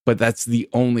 But that's the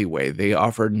only way. They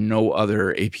offer no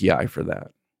other API for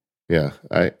that. Yeah.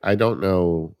 I don't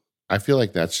know. I feel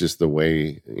like that's just the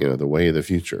way, the way of the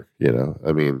future,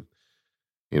 I mean,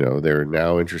 they're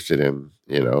now interested in,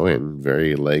 in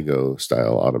very Lego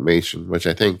style automation, which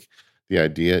I think the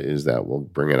idea is that we'll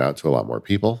bring it out to a lot more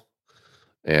people.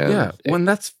 And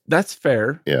that's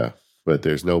fair. Yeah. But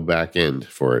there's no back end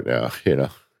for it now,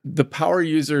 The power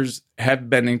users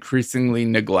have been increasingly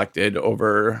neglected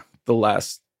over the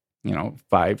last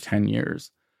 5-10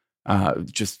 years.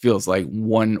 It just feels like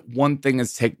one thing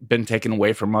has been taken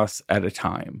away from us at a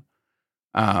time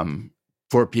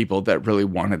for people that really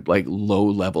wanted like low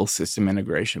level system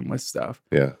integration with stuff.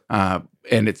 Yeah.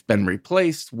 And it's been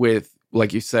replaced with,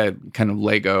 like you said, kind of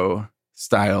Lego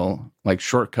style, like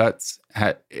shortcuts.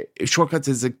 Shortcuts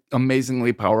is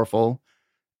amazingly powerful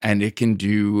and it can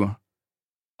do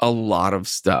a lot of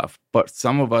stuff, but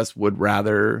some of us would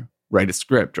rather write a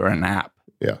script or an app.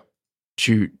 Yeah.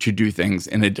 To do things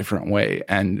in a different way,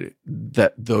 and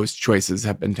that those choices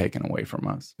have been taken away from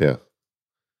us. Yeah.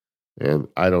 And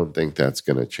I don't think that's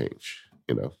going to change,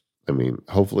 I mean,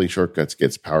 hopefully Shortcuts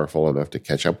gets powerful enough to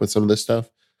catch up with some of this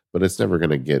stuff, but it's never going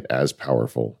to get as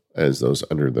powerful as those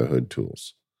under the hood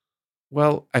tools.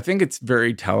 Well, I think it's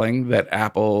very telling that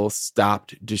Apple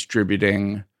stopped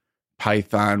distributing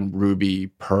Python, Ruby,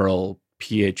 Perl,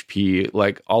 PHP,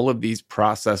 like all of these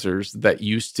processors that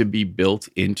used to be built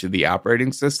into the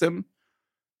operating system.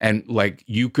 And like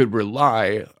you could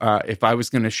rely, if I was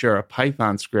going to share a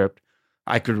Python script,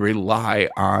 I could rely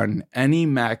on any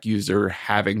Mac user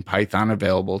having Python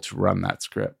available to run that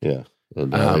script. Yeah.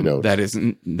 And I know that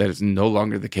is no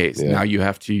longer the case. Yeah. Now you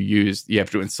have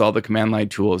to install the command line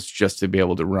tools just to be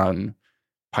able to run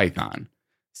Python.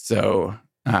 So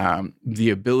the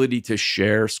ability to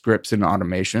share scripts and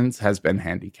automations has been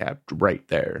handicapped right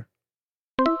there.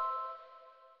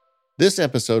 This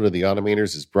episode of The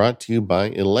Automators is brought to you by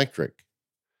Electric.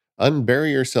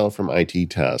 Unbury yourself from IT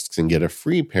tasks and get a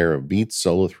free pair of Beats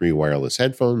Solo 3 wireless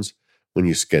headphones when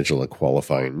you schedule a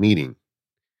qualifying meeting.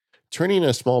 Turning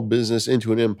a small business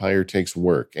into an empire takes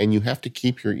work, and you have to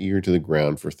keep your ear to the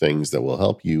ground for things that will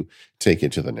help you take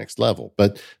it to the next level.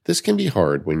 But this can be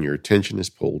hard when your attention is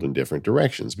pulled in different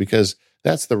directions, because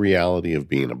that's the reality of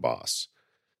being a boss.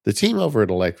 The team over at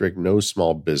Electric knows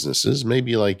small businesses,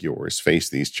 maybe like yours, face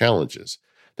these challenges.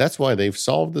 That's why they've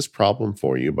solved this problem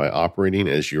for you by operating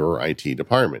as your IT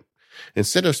department.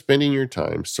 Instead of spending your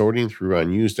time sorting through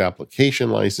unused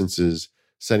application licenses,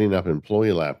 setting up employee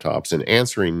laptops, and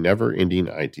answering never-ending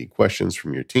IT questions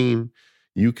from your team,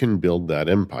 you can build that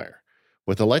empire.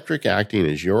 With Electric acting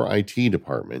as your IT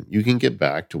department, you can get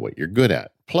back to what you're good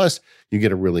at. Plus, you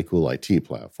get a really cool IT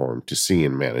platform to see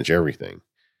and manage everything.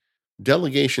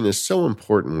 Delegation is so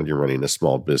important when you're running a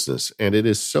small business, and it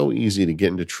is so easy to get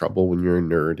into trouble when you're a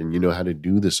nerd and you know how to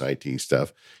do this IT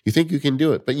stuff. You think you can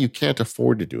do it, but you can't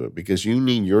afford to do it because you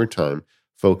need your time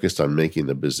focused on making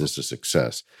the business a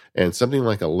success. And something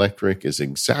like Electric is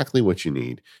exactly what you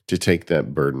need to take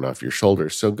that burden off your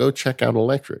shoulders. So go check out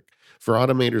Electric. For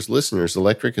Automators listeners,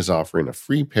 Electric is offering a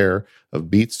free pair of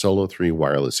Beats Solo 3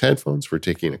 wireless headphones for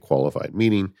taking a qualified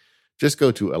meeting. Just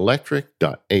go to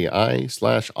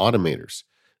electric.ai/automators.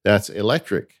 That's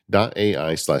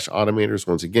electric.ai/automators.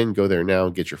 Once again, go there now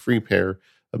and get your free pair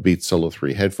of Beats Solo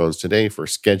 3 headphones today for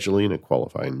scheduling a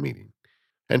qualifying meeting.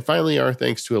 And finally, our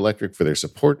thanks to Electric for their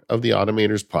support of the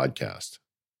Automators podcast.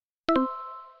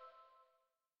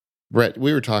 Brett,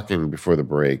 we were talking before the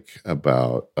break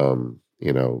about,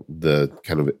 the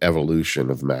kind of evolution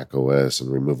of Mac OS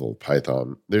and removal of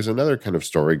Python. There's another kind of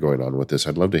story going on with this.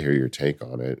 I'd love to hear your take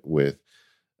on it with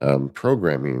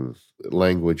programming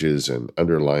languages and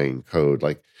underlying code.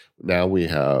 Like now we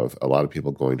have a lot of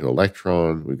people going to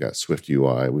Electron. We've got Swift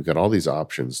UI. We've got all these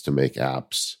options to make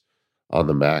apps on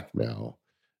the Mac now.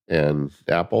 And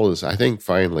Apple is, I think,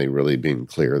 finally really being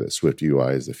clear that Swift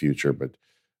UI is the future. But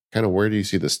kind of where do you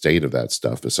see the state of that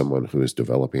stuff as someone who is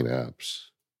developing apps?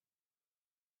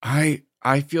 I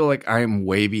feel like I am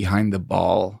way behind the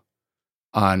ball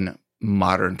on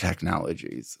modern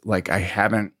technologies. Like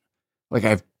I've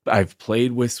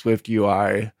played with Swift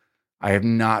UI. I have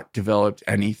not developed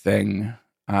anything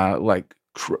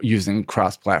using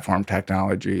cross-platform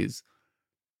technologies.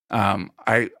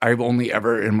 I've only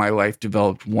ever in my life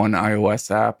developed one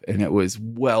iOS app, and it was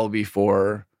well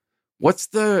before. What's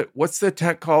the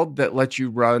tech called that lets you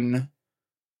run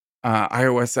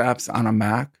iOS apps on a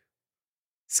Mac?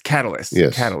 It's Catalyst.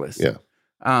 Yes. Catalyst. Yeah.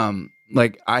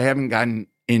 I haven't gotten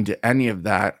into any of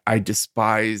that. I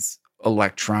despise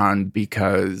Electron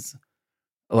because,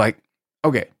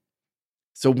 okay,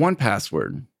 so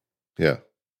 1Password. Yeah.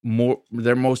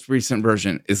 Their most recent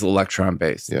version is Electron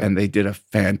based, yeah. and they did a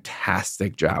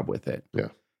fantastic job with it. Yeah.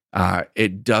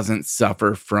 It doesn't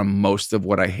suffer from most of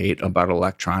what I hate about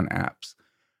Electron apps.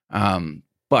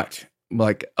 But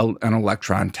like an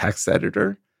Electron text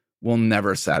editor will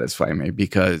never satisfy me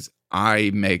because I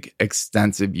make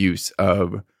extensive use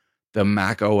of the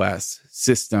Mac OS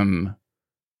system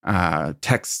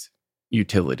text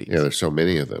utilities. Yeah, there's so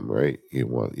many of them, right? You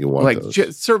want like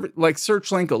those. Like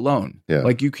SearchLink alone. Yeah.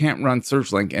 Like you can't run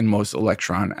SearchLink in most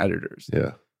Electron editors.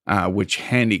 Yeah. Which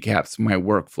handicaps my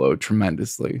workflow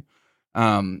tremendously.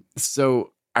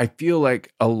 So I feel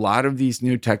like a lot of these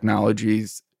new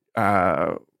technologies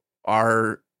have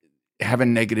a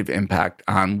negative impact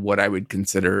on what I would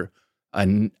consider a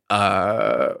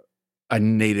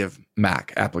native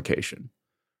Mac application.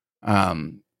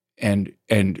 And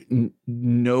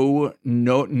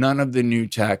none of the new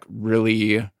tech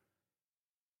really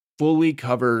fully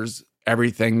covers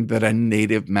everything that a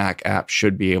native Mac app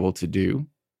should be able to do.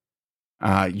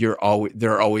 There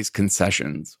are always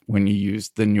concessions when you use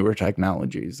the newer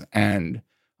technologies, and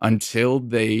until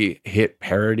they hit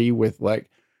parity with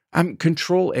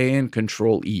Control A and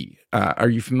Control E. Are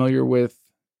you familiar with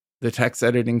the text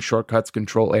editing shortcuts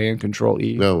Control A and Control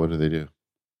E? No, what do they do?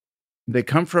 They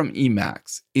come from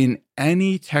Emacs. In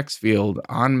any text field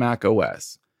on Mac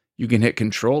OS, you can hit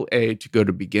Control A to go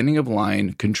to beginning of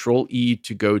line, Control E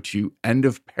to go to end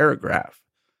of paragraph.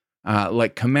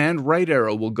 Like Command right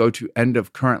arrow will go to end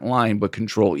of current line, but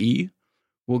Control E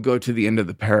will go to the end of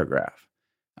the paragraph.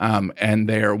 And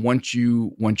they're once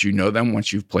you know them,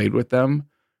 once you've played with them,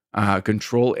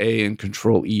 Control A and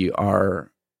Control E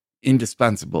are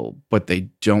indispensable, but they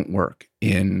don't work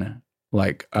in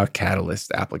like a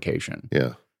Catalyst application.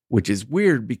 Yeah. Which is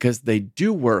weird because they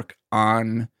do work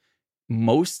on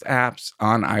most apps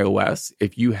on iOS.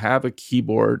 If you have a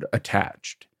keyboard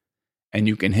attached and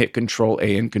you can hit Control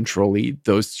A and Control E,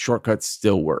 those shortcuts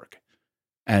still work.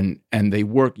 And they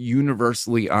work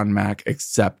universally on Mac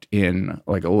except in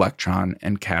like Electron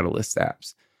and Catalyst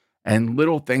apps. And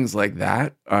little things like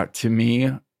that, to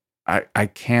me, I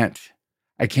can't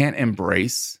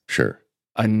embrace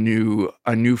a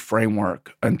new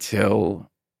framework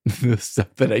until the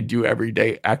stuff that I do every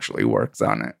day actually works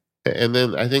on it. And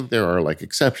then I think there are like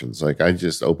exceptions. Like I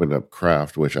just opened up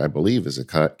Craft, which I believe is a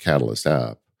Catalyst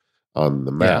app on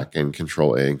the Mac, and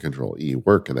Control A and Control E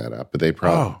work in that app. But they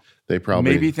probably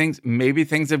maybe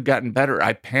things have gotten better.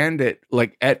 I panned it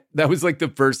that was like the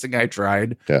first thing I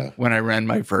tried when I ran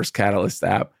my first Catalyst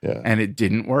app, and it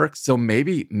didn't work. So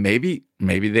maybe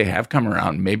they have come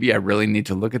around. Maybe I really need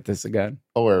to look at this again.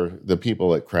 Or the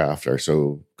people at Craft are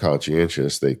so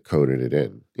conscientious they coded it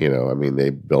in. I mean, they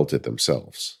built it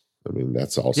themselves. I mean,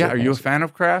 that's also Are you a fan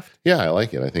of Craft? Yeah, I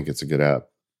like it. I think it's a good app.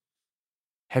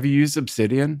 Have you used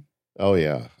Obsidian? Oh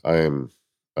yeah, I am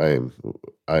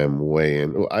way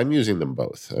in. I'm using them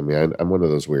both. I mean, I'm one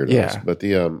of those weirdos. Yeah. But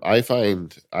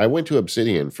I went to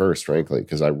Obsidian first, frankly,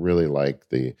 because I really like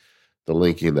the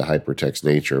linking, the hypertext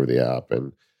nature of the app,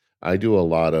 and I do a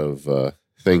lot of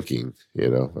thinking.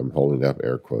 I'm holding up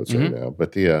air quotes right now,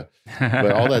 but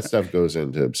but all that stuff goes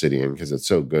into Obsidian because it's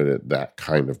so good at that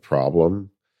kind of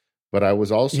problem. But I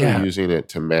was also using it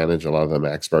to manage a lot of the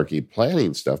MacSparky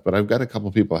planning stuff. But I've got a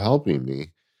couple people helping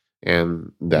me.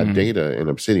 And that data in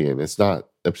Obsidian is not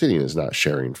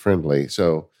sharing friendly.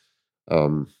 So,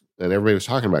 and everybody was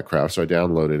talking about Craft. So I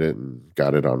downloaded it and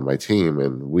got it on my team.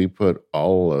 And we put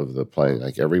all of the planning,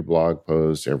 like every blog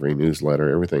post, every newsletter,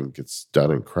 everything gets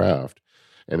done in Craft.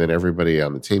 And then everybody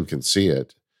on the team can see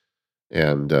it.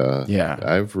 And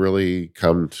I've really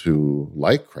come to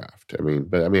like Craft. I mean,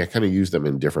 I kind of use them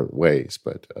in different ways,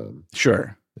 but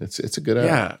sure, it's a good app.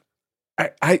 Yeah.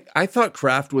 I thought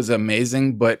Craft was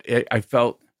amazing, but I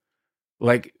felt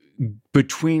like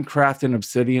between Craft and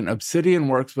Obsidian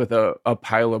works with a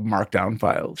pile of markdown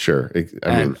files. Sure.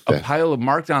 A pile of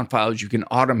markdown files you can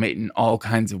automate in all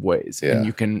kinds of ways. Yeah. And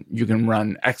you can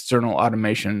run external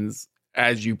automations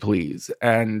as you please.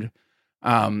 And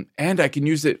I can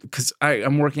use it because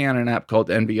I'm working on an app called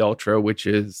NV Ultra, which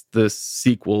is the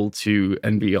sequel to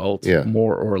NV Alt,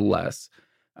 more or less.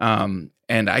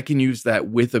 And I can use that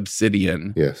with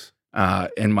Obsidian. Yes.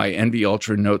 And my NV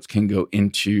Ultra notes can go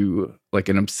into like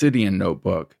an Obsidian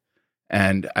notebook.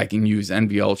 And I can use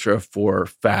NV Ultra for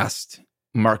fast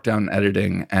markdown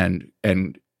editing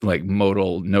and like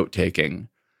modal note taking.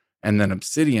 And then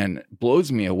Obsidian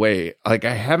blows me away. Like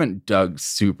I haven't dug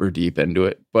super deep into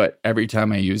it, but every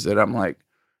time I use it, I'm like,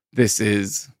 this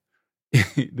is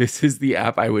the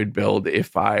app I would build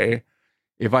if I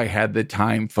had the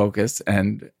time, focus,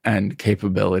 and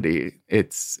capability.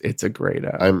 It's a great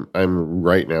app. I'm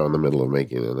right now in the middle of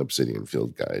making an Obsidian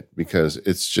field guide because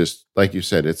it's just like you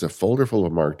said, it's a folder full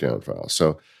of markdown files.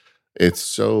 So it's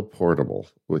so portable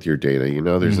with your data.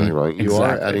 There's nothing wrong. You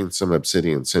are adding some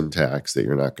Obsidian syntax that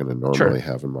you're not going to normally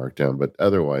have in Markdown, but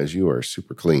otherwise you are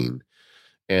super clean.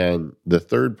 And the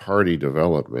third-party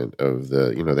development of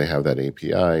they have that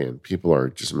API, and people are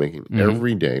just making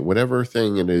every day, whatever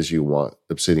thing it is you want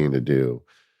Obsidian to do,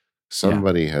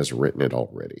 somebody has written it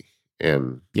already.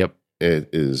 And it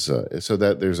is so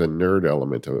that there's a nerd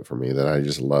element to it for me that I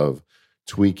just love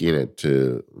tweaking it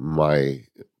to my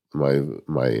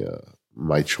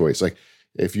choice. Like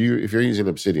if you're using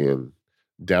Obsidian,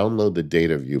 download the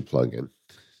Data View plugin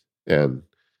and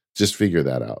just figure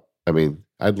that out. I mean,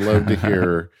 I'd love to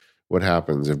hear what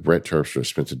happens if Brett Terpstra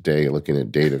spent a day looking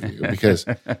at Data View because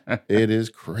it is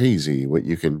crazy what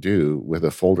you can do with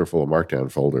a folder full of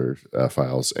Markdown folder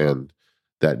files and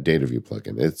that Data View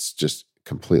plugin. It's just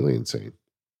completely insane.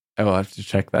 I will have to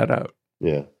check that out.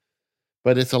 Yeah,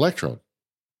 but it's Electron.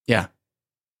 Yeah.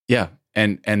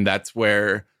 And that's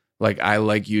where like I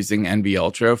like using NV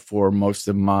Ultra for most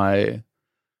of my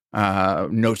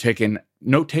note taking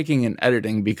and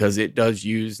editing because it does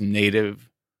use native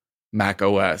Mac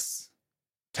OS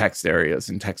text areas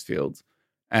and text fields.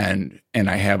 and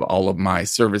I have all of my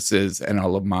services and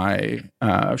all of my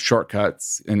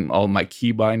shortcuts and all of my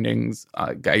key bindings.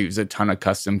 I use a ton of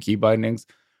custom key bindings.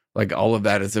 Like all of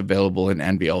that is available in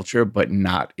NV Ultra, but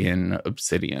not in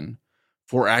Obsidian.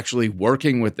 For actually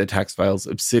working with the text files,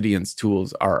 Obsidian's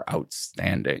tools are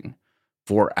outstanding.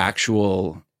 For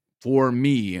actual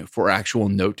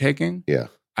note taking,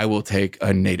 I will take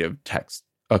a native text,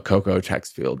 a Cocoa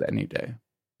text field any day.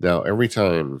 Now, every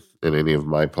time in any of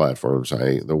my platforms,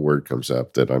 the word comes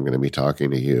up that I'm going to be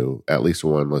talking to you, at least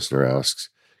one listener asks,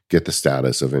 get the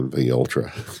status of NV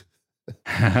Ultra.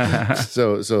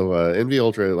 So NV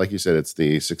Ultra, like you said, it's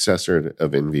the successor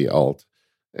of NV Alt.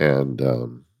 And,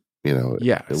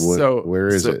 where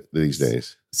is it these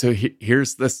days? So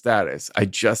here's the status. I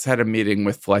just had a meeting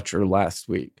with Fletcher last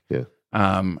week. Yeah.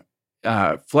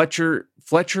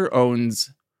 Fletcher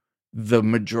owns the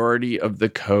majority of the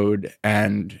code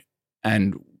and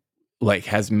like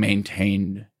has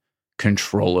maintained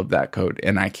control of that code,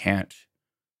 and I can't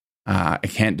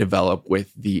develop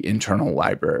with the internal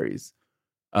libraries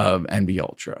of NV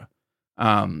Ultra.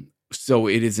 So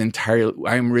it is entirely,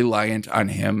 I'm reliant on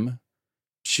him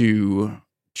to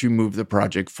move the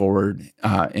project forward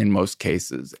in most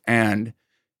cases. And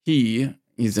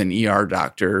he's an ER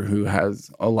doctor who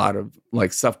has a lot of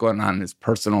like stuff going on in his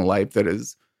personal life that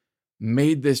has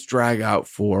made this drag out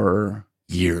for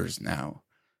years now.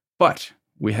 But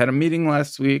we had a meeting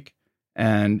last week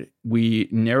and we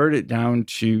narrowed it down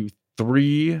to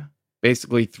three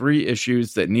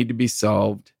issues that need to be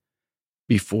solved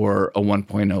before a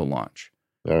 1.0 launch.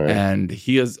 All right. And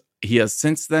he has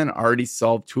since then already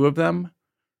solved two of them.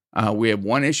 We have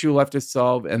one issue left to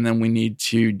solve, and then we need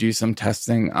to do some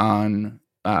testing on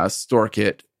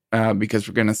StoreKit because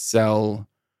we're going to sell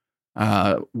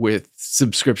with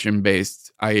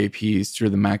subscription-based IAPs through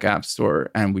the Mac App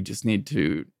Store, and we just need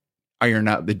to iron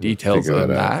out the details of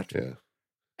that. Yeah.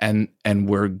 And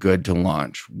we're good to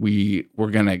launch. We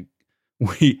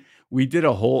did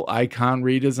a whole icon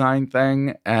redesign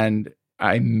thing, and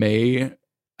I may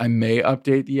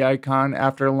update the icon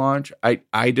after launch.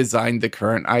 I designed the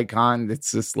current icon.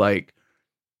 It's this like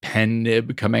pen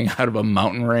nib coming out of a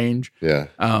mountain range. Yeah.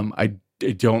 I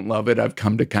don't love it. I've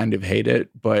come to kind of hate it,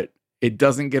 but it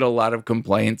doesn't get a lot of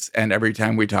complaints. And every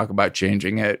time we talk about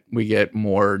changing it, we get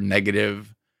more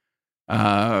negative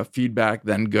feedback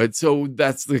than good. So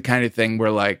that's the kind of thing where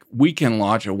like we can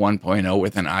launch a 1.0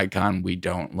 with an icon we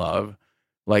don't love.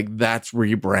 Like that's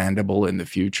rebrandable in the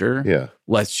future. Yeah.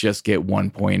 Let's just get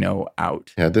 1.0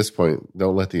 out. Yeah, at this point,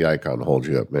 don't let the icon hold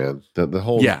you up, man. The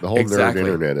whole nerd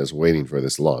internet is waiting for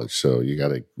this launch, so you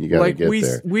gotta like get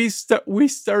there. We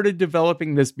started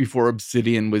developing this before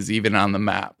Obsidian was even on the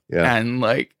map. Yeah. And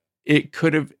like it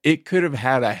could have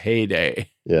had a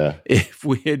heyday. Yeah. If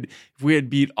we had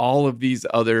beat all of these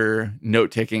other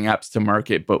note-taking apps to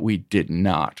market, but we did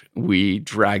not. We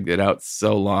dragged it out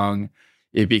so long.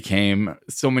 It became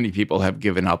so many people have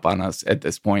given up on us at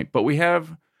this point, but we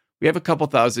have a couple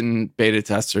thousand beta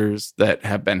testers that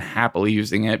have been happily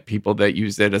using it. People that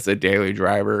use it as a daily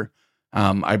driver.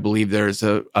 I believe there's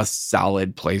a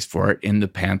solid place for it in the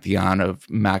pantheon of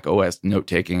Mac OS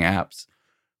note-taking apps,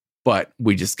 but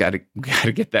we just got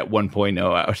to get that 1.0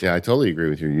 out. Yeah, I totally agree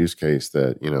with your use case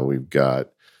that, we've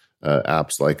got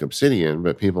apps like Obsidian,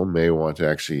 but people may want to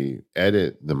actually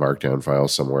edit the Markdown file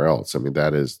somewhere else. I mean,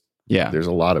 there's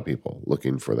a lot of people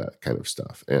looking for that kind of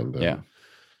stuff. And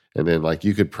and then like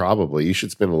you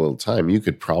should spend a little time. You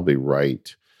could probably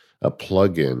write a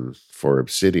plugin for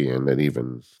Obsidian that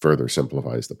even further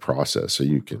simplifies the process. So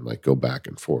you can like go back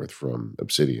and forth from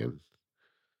Obsidian.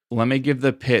 Let me give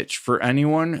the pitch for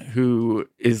anyone who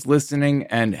is listening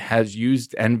and has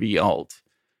used NV Alt.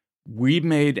 We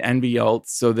made NV Alt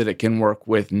so that it can work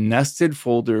with nested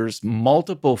folders,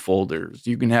 multiple folders.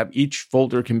 You can have each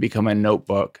folder can become a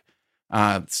notebook.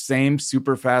 Same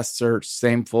super fast search,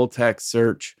 same full text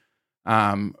search,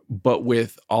 but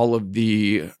with all of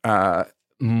the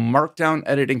Markdown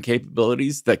editing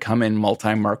capabilities that come in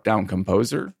Multi-Markdown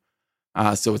Composer.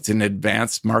 So it's an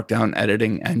advanced Markdown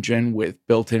editing engine with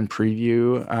built-in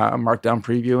preview, Markdown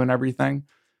preview and everything.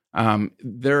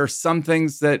 There are some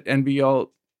things that NV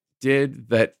Alt did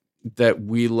that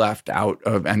we left out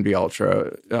of NV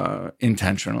Ultra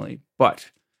intentionally,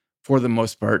 but for the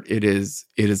most part, it is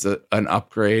an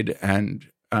upgrade. And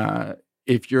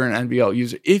if you're an NV Alt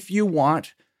user, if you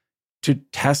want to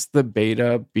test the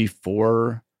beta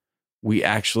before we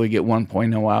actually get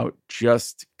 1.0 out,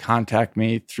 just contact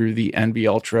me through the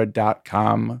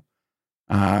nvultra.com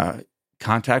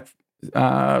contact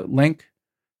link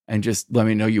and just let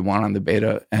me know you want on the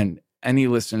beta. And any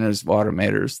listeners of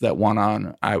Automators that want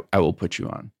on, I will put you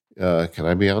on. Can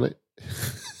I be on it?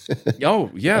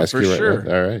 Oh, yeah, Ask for you right sure.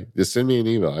 now. All right. Just send me an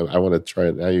email. I want to try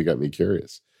it. Now you got me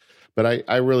curious. But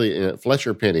I really,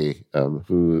 Fletcher Penny,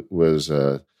 who was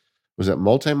that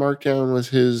Multi Markdown was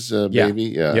his Yeah. baby?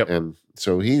 Yeah. Yep. And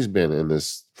so he's been in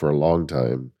this for a long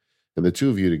time. And the two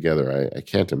of you together, I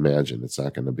can't imagine it's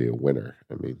not going to be a winner.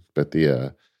 I mean, but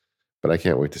I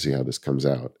can't wait to see how this comes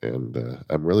out. And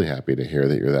I'm really happy to hear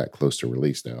that you're that close to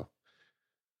release now.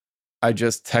 I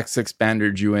just text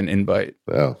expanded you an invite.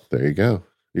 Oh, there you go.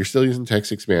 You're still using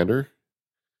Text Expander?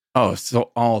 Oh,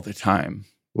 so all the time.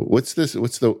 What's this?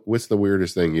 What's the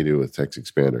weirdest thing you do with Text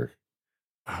Expander?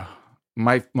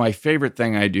 My favorite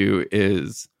thing I do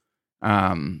is,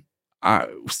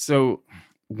 so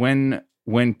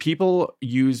when people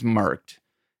use Marked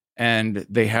and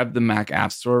they have the Mac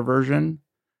App Store version,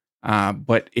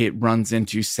 but it runs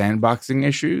into sandboxing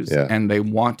issues and they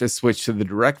want to switch to the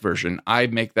direct version, I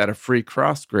make that a free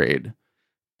cross grade.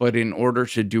 But in order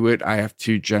to do it, I have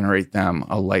to generate them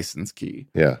a license key.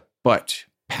 Yeah. But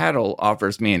Paddle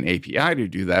offers me an API to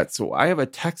do that. So I have a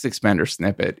text expander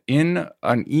snippet in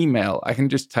an email. I can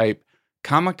just type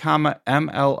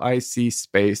MLIC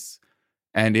space,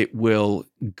 and it will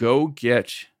go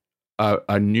get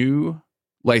a new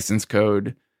license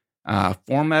code,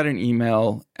 format an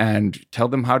email, and tell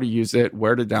them how to use it,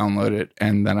 where to download it,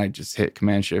 and then I just hit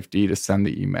Command-Shift-D to send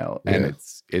the email. Yeah. And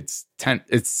it's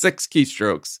 6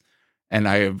 keystrokes. And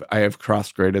I have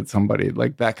cross-graded somebody.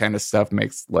 Like, that kind of stuff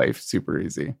makes life super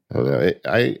easy.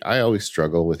 I always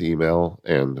struggle with email,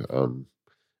 and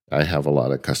I have a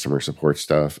lot of customer support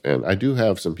stuff, and I do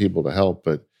have some people to help,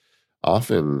 but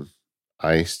often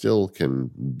I still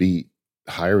can beat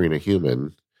hiring a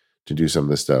human to do some of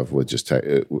this stuff with just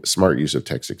smart use of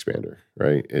Text Expander,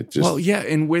 right? It just, well, yeah,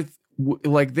 and with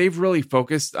like they've really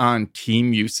focused on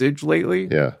team usage lately.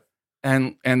 Yeah.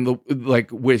 And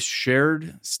like with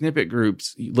shared snippet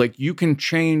groups, like you can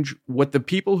change what the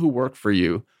people who work for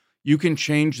you, you can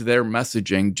change their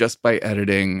messaging just by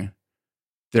editing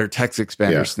their text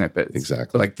expander snippets.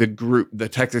 Exactly. Like the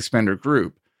text expander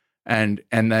group. And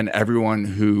then everyone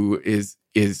who is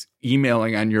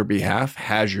emailing on your behalf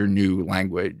has your new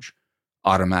language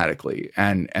automatically.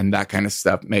 And that kind of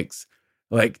stuff makes,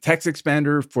 like, text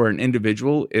expander for an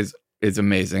individual is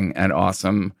amazing and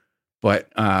awesome.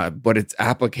 But its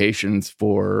applications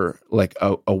for like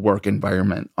a work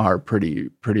environment are pretty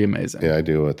amazing. Yeah, I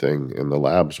do a thing in the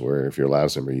labs where if you're a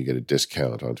labs member, you get a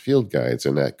discount on field guides,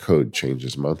 and that code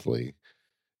changes monthly.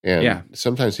 And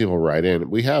sometimes people write in.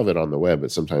 We have it on the web,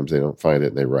 but sometimes they don't find it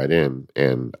and they write in.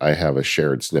 And I have a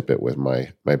shared snippet with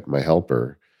my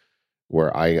helper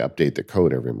where I update the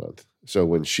code every month. So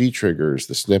when she triggers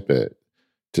the snippet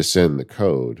to send the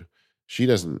code, she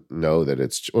doesn't know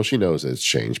that she knows that it's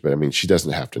changed, but I mean, she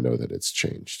doesn't have to know that it's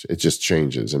changed. It just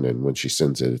changes. And then when she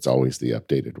sends it, it's always the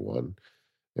updated one.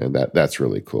 And that's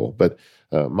really cool. But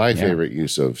my favorite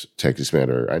use of Text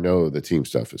Expander, I know the team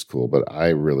stuff is cool, but I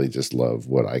really just love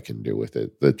what I can do with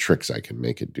it, the tricks I can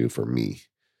make it do for me.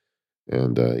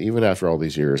 And even after all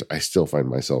these years, I still find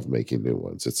myself making new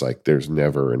ones. It's like there's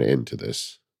never an end to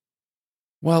this.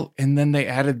 Well, and then they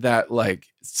added that, like,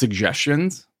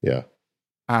 suggestions. Yeah.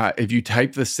 If you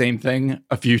type the same thing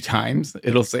a few times,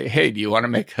 it'll say, "Hey, do you want to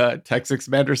make a text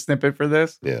expander snippet for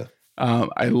this?" Yeah.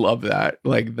 I love that.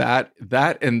 Like that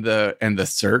and the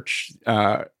search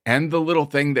and the little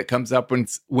thing that comes up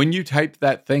when you type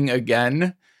that thing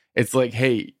again. It's like,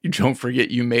 "Hey, don't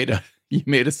forget you made a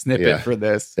snippet for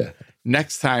this. Yeah.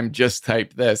 Next time, just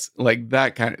type this." Like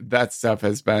that stuff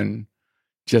has been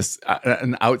just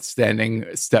an outstanding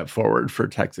step forward for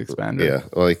Text Expander. Yeah,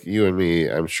 like you and me,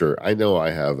 I'm sure. I know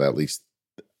I have at least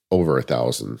over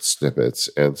 1,000 snippets,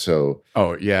 and so.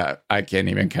 Oh yeah, I can't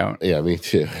even count. Yeah, me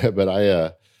too. But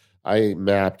I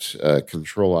mapped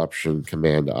Control Option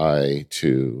Command I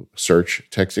to search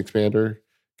Text Expander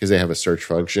because they have a search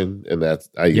function, and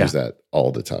I use that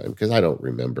all the time because I don't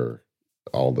remember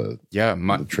all the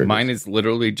mine is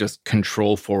literally just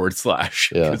Control /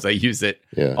 because I use it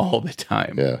all the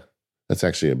time. Yeah, that's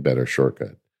actually a better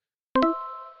shortcut.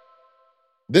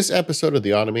 This episode of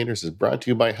The Automators is brought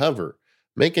to you by Hover.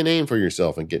 Make a name for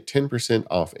yourself and get 10%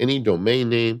 off any domain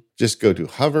name. Just go to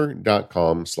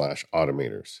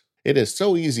hover.com/automators. It is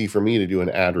so easy for me to do an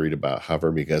ad read about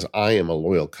Hover because I am a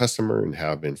loyal customer and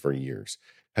have been for years.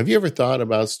 Have you ever thought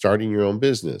about starting your own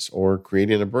business or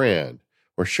creating a brand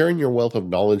or sharing your wealth of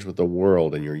knowledge with the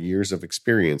world and your years of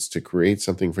experience to create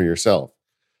something for yourself?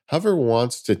 Hover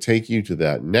wants to take you to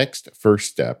that next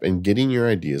first step in getting your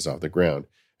ideas off the ground.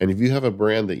 And if you have a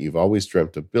brand that you've always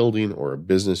dreamt of building or a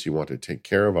business you want to take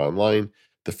care of online,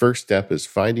 the first step is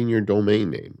finding your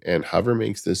domain name. And Hover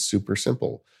makes this super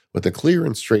simple. With a clear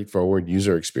and straightforward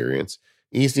user experience,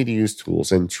 easy-to-use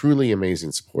tools, and truly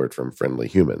amazing support from friendly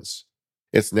humans.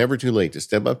 It's never too late to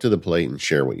step up to the plate and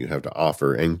share what you have to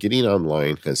offer, and getting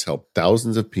online has helped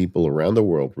thousands of people around the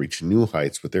world reach new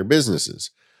heights with their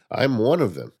businesses. I'm one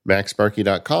of them.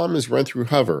 MacSparky.com is run through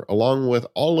Hover, along with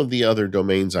all of the other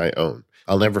domains I own.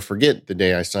 I'll never forget the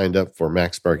day I signed up for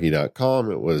MacSparky.com.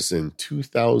 It was in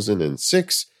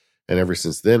 2006, and ever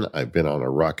since then, I've been on a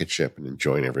rocket ship and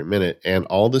enjoying every minute, and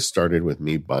all this started with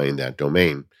me buying that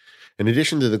domain. In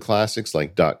addition to the classics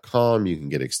like .com, you can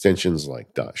get extensions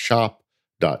like .shop,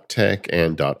 .tech,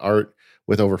 and .art.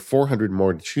 With over 400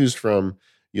 more to choose from,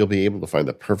 you'll be able to find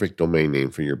the perfect domain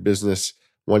name for your business,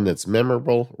 one that's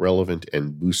memorable, relevant,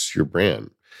 and boosts your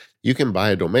brand. You can buy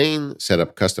a domain, set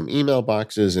up custom email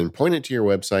boxes, and point it to your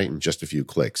website in just a few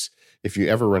clicks. If you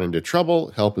ever run into trouble,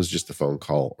 help is just a phone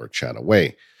call or chat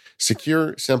away.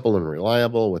 Secure, simple, and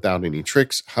reliable without any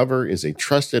tricks, Hover is a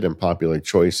trusted and popular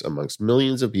choice amongst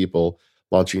millions of people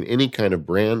launching any kind of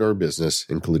brand or business,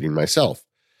 including myself.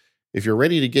 If you're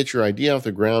ready to get your idea off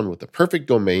the ground with the perfect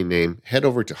domain name, head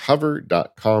over to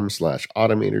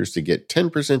hover.com/automators to get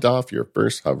 10% off your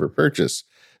first Hover purchase.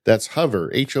 That's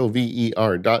Hover,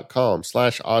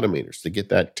 HOVER.com/automators to get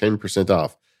that 10%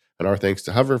 off. And our thanks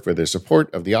to Hover for their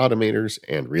support of the Automators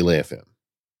and Relay FM.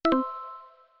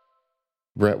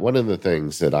 Brett, one of the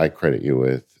things that I credit you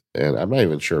with, and I'm not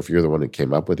even sure if you're the one that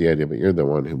came up with the idea, but you're the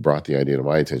one who brought the idea to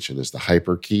my attention, is the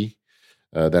hyperkey.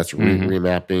 That's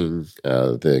remapping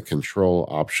the control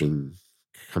option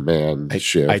command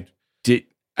shift.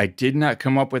 I did not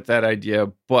come up with that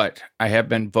idea, but I have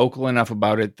been vocal enough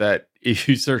about it that if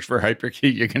you search for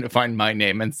hyperkey, you're going to find my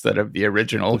name instead of the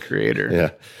original creator.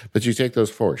 Yeah, but you take those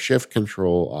four, shift,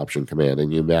 control, option, command,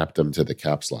 and you map them to the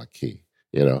caps lock key,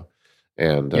 and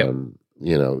yep.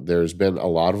 There's been a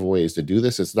lot of ways to do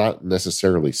this. It's not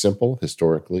necessarily simple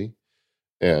historically.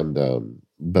 And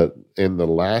but in the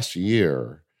last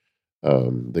year,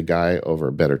 the guy over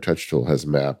at Better Touch Tool has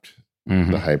mapped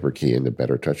the hyperkey into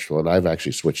Better Touch Tool, and I've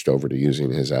actually switched over to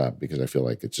using his app because I feel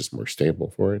like it's just more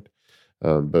stable for it.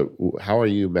 But how are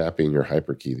you mapping your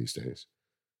hyperkey these days?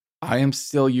 I am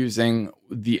still using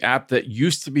the app that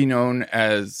used to be known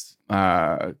as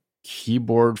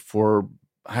Keyboard for,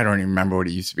 I don't even remember what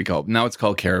it used to be called. Now it's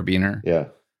called Carabiner. Yeah.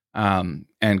 And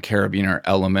Carabiner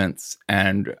Elements.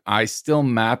 And I still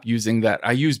map using that.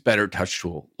 I use Better Touch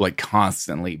Tool like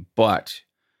constantly, but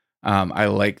I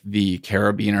like the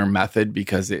Carabiner method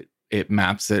because it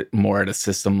maps it more at a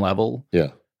system level.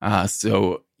 Yeah.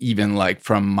 So even like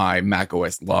from my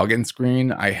macOS login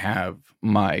screen, I have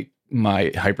my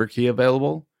hyperkey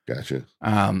available. Gotcha.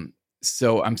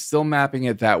 So I'm still mapping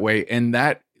it that way. And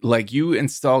that, like, you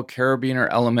install Carabiner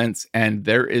Elements and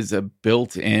there is a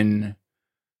built-in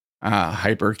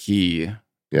hyperkey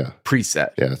preset.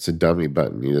 Yeah, it's a dummy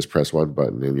button. You just press one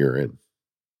button and you're in.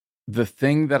 The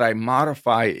thing that I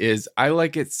modify is I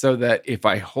like it so that if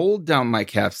I hold down my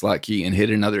caps lock key and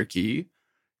hit another key,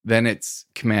 then it's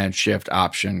Command Shift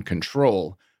Option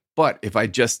Control. But if I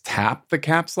just tap the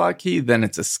caps lock key, then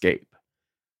it's Escape.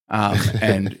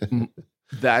 And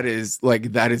that is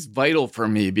vital for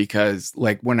me because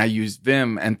like when I use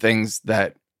Vim and things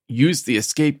that use the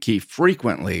Escape key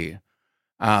frequently,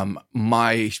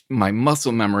 my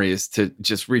muscle memory is to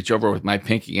just reach over with my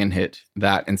pinky and hit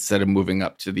that instead of moving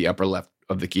up to the upper left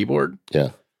of the keyboard.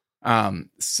 Yeah.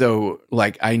 So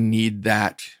like I need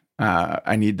that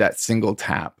single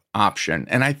tap option.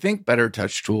 And I think Better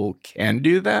Touch Tool can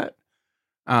do that.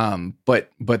 But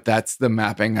that's the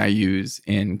mapping I use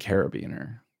in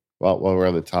Carabiner. Well, while we're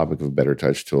on the topic of Better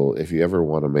Touch Tool, if you ever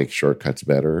want to make shortcuts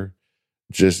better,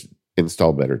 just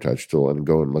install Better Touch Tool and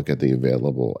go and look at the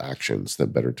available actions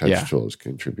that Better Touch Tool has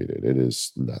contributed. It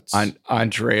is nuts.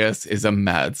 Andreas is a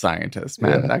mad scientist,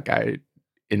 man. Yeah. That guy,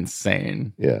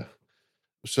 insane. Yeah.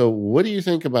 So what do you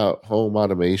think about home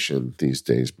automation these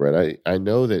days, Brett? I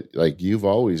know that like you've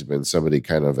always been somebody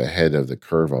kind of ahead of the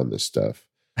curve on this stuff.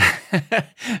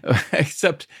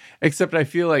 except I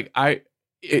feel like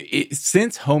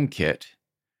since HomeKit,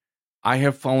 I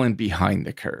have fallen behind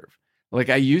the curve. Like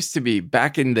I used to be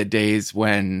back in the days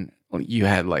when you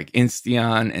had like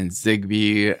Insteon and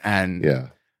Zigbee and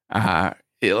I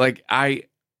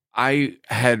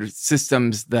had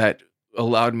systems that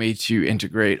allowed me to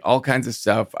integrate all kinds of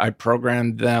stuff. I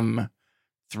programmed them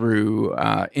through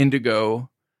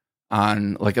Indigo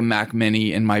on like a Mac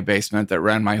Mini in my basement that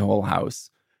ran my whole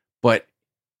house. But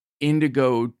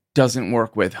Indigo doesn't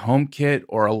work with HomeKit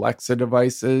or Alexa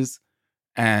devices.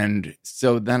 And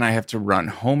so then I have to run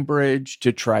Homebridge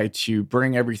to try to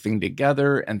bring everything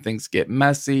together and things get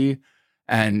messy.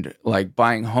 And like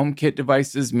buying HomeKit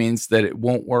devices means that it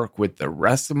won't work with the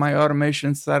rest of my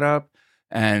automation setup.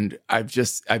 And I've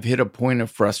hit a point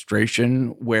of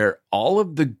frustration where all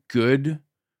of the good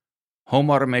home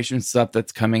automation stuff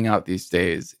that's coming out these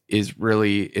days is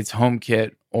really it's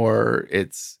HomeKit or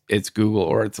it's Google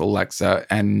or it's Alexa,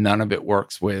 and none of it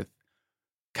works with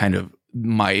kind of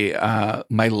my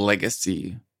my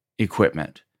legacy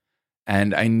equipment.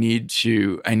 And I need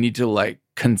to like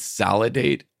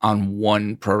consolidate on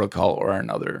one protocol or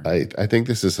another. I think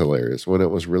this is hilarious. When it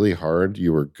was really hard,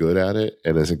 you were good at it,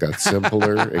 and as it got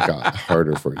simpler, it got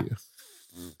harder for you.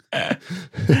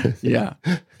 Yeah,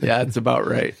 that's about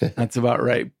right. That's about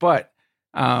right. But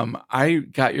I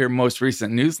got your most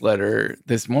recent newsletter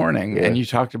this morning, and you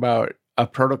talked about a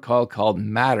protocol called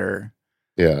Matter.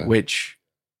 Yeah, which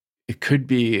it could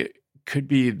be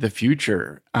the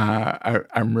future.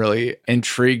 I'm really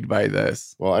intrigued by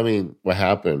this. Well, I mean, what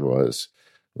happened was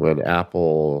when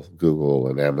Apple, Google,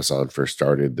 and Amazon first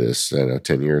started this,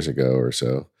 10 years ago or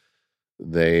so,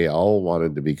 they all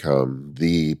wanted to become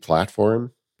the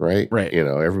platform, right? Right.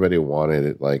 Everybody wanted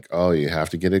it like, oh, you have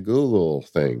to get a Google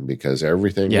thing because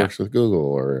everything works with Google.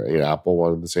 Or, Apple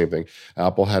wanted the same thing.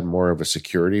 Apple had more of a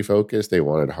security focus. They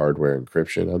wanted hardware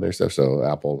encryption on their stuff. So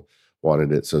Apple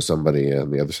wanted it so somebody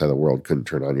on the other side of the world couldn't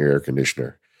turn on your air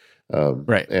conditioner.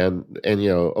 Right. And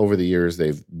over the years,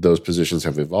 those positions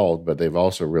have evolved, but they've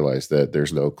also realized that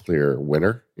there's no clear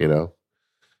winner, It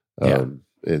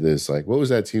is like, what was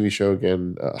that TV show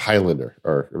again? Highlander,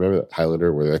 or remember that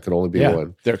Highlander where there could only be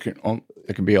one? There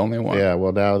can be only one. Yeah.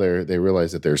 Well, now they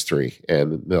realize that there's three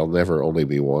and there'll never only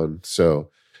be one. So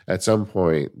at some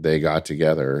point they got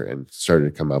together and started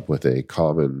to come up with a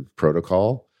common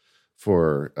protocol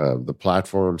for the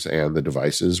platforms and the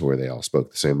devices where they all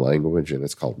spoke the same language, and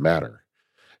it's called Matter.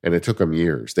 And it took them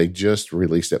years. They just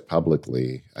released it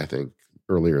publicly, I think,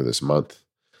 earlier this month.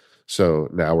 So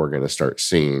now we're going to start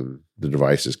seeing the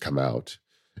devices come out,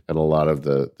 and a lot of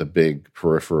the big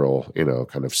peripheral,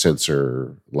 kind of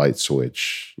sensor, light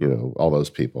switch, all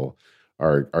those people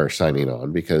are signing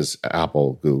on because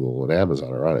Apple, Google, and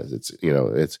Amazon are on it.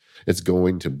 It's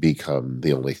going to become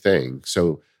the only thing.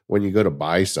 So when you go to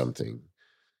buy something,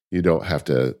 you don't have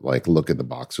to like look at the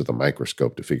box with a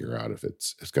microscope to figure out if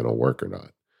it's going to work or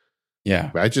not.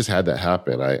 Yeah. I just had that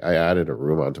happen. I added a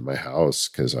room onto my house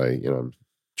because I'm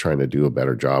trying to do a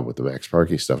better job with the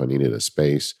MaxParky stuff. I needed a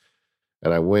space.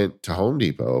 And I went to Home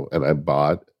Depot and I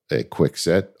bought a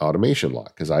Kwikset automation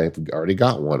lock because I have already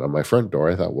got one on my front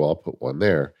door. I thought, well, I'll put one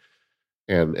there.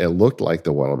 And it looked like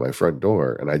the one on my front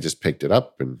door. And I just picked it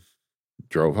up and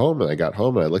drove home, and I got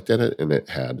home and I looked at it and it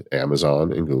had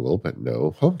Amazon and Google, but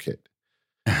no HomeKit.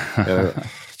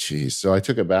 Geez. So I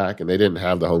took it back and they didn't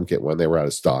have the HomeKit one. They were out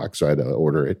of stock. So I had to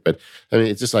order it. But I mean,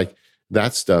 it's just like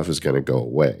that stuff is going to go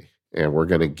away and we're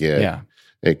going to get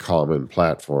a common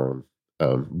platform.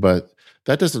 But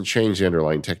that doesn't change the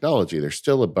underlying technology. There's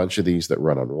still a bunch of these that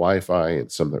run on Wi-Fi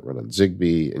and some that run on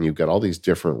Zigbee. And you've got all these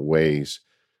different ways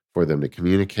for them to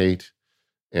communicate.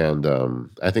 And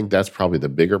I think that's probably the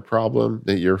bigger problem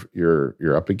that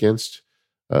you're up against.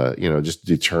 Just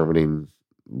determining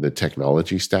the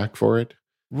technology stack for it.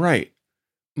 Right.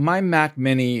 My Mac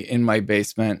Mini in my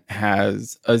basement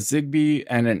has a Zigbee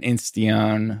and an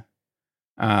Insteon,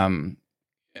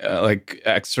 like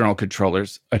external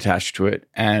controllers attached to it.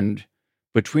 And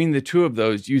between the two of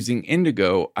those, using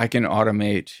Indigo, I can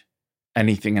automate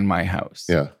anything in my house.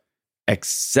 Yeah.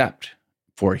 Except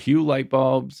for Hue light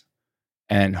bulbs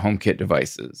and HomeKit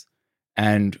devices.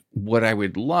 And what I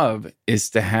would love is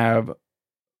to have,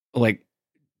 like,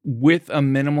 with a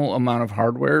minimal amount of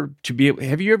hardware, to be able.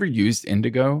 Have you ever used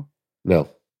Indigo? No.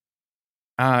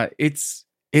 It's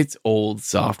old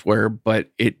software,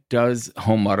 but it does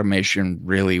home automation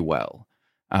really well.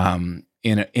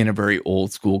 In a very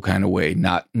old school kind of way,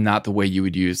 not the way you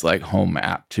would use like Home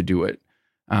app to do it.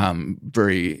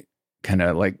 Very kind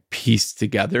of like pieced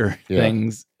together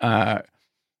things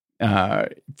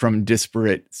from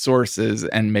disparate sources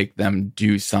and make them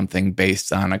do something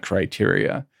based on a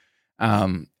criteria.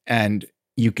 And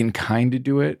you can kind of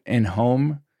do it in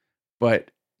Home, but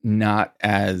not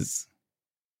as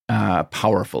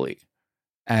powerfully.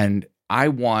 And I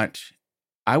want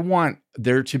everyone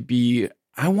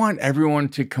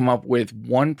to come up with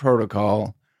one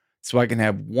protocol so I can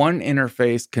have one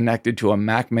interface connected to a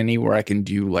Mac Mini where I can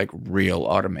do like real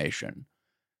automation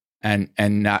and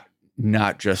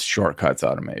not just shortcuts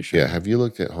automation. Yeah. Have you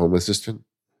looked at Home Assistant?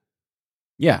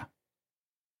 Yeah.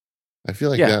 I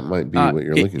feel like that might be what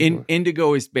you're looking for.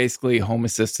 Indigo is basically Home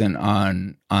Assistant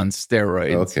on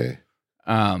steroids. Okay.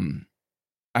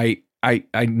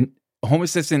 Home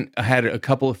Assistant had a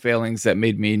couple of failings that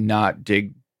made me not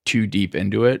dig too deep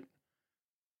into it.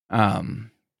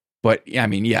 But I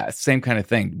mean, yeah, same kind of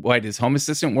thing. Why does Home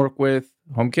Assistant work with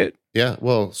HomeKit? Yeah,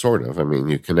 well, sort of. I mean,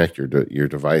 you connect your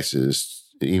devices.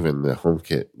 Even the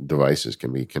HomeKit devices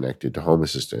can be connected to Home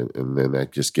Assistant, and then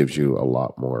that just gives you a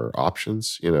lot more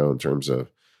options. In terms of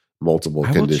multiple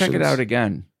conditions. I will check it out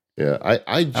again. Yeah,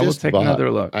 I will take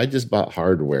another look. I just bought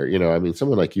hardware. I mean,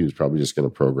 someone like you is probably just going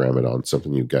to program it on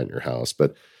something you've got in your house.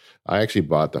 But I actually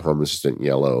bought the Home Assistant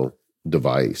Yellow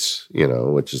device,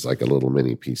 which is like a little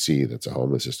mini PC that's a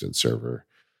Home Assistant server.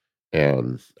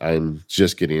 And I'm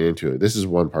just getting into it. This is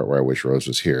one part where I wish Rose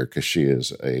was here because she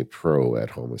is a pro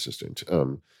at Home Assistant.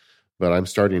 But I'm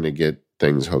starting to get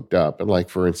things hooked up. And like,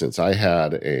 for instance, I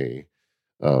had an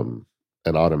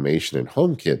automation in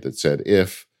HomeKit that said,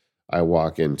 if I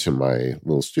walk into my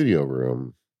little studio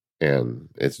room and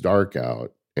it's dark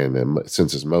out, and then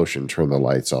since it's motion, turn the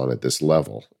lights on at this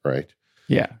level, right?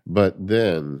 Yeah. But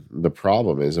then the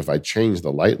problem is if I change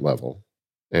the light level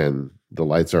and the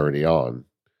light's already on,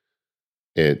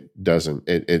 it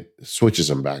switches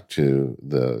them back to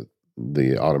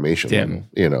the automation dim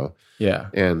level, Yeah.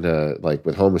 And like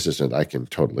with Home Assistant, I can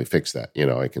totally fix that.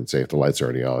 I can say if the light's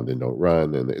already on, then don't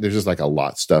run. And there's just like a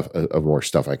lot of more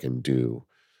stuff I can do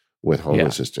with Home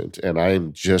Assistant. And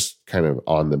I'm just kind of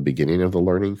on the beginning of the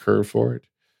learning curve for it,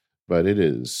 but it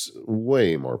is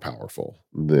way more powerful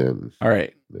than. All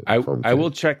right. I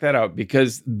will check that out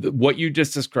because what you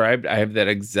just described, I have that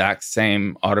exact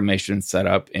same automation set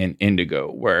up in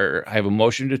Indigo where I have a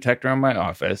motion detector in my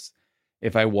office.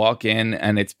 If I walk in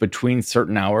and it's between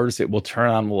certain hours, it will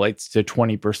turn on the lights to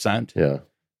 20%. Yeah.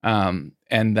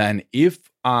 And then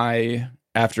if I,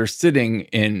 after sitting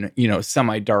in,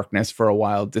 semi-darkness for a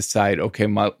while, decide, okay,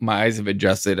 my eyes have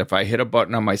adjusted. If I hit a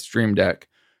button on my Stream Deck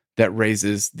that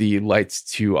raises the lights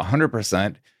to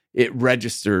 100%, it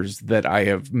registers that I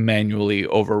have manually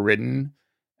overridden.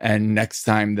 And next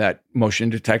time that motion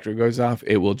detector goes off,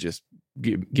 it will just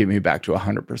give me back to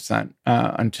 100%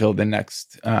 until the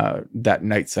next, that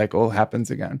night cycle happens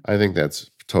again. I think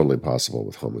that's totally possible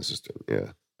with Home Assistant.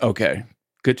 Yeah. Okay.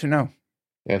 Good to know.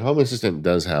 And Home Assistant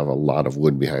does have a lot of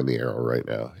wood behind the arrow right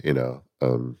now.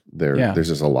 There's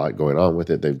just a lot going on with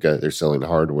it. They're selling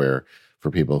hardware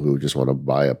for people who just want to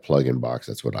buy a plug-in box.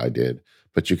 That's what I did.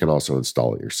 But you can also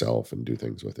install it yourself and do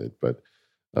things with it. But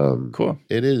cool.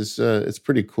 It is. It's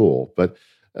pretty cool. But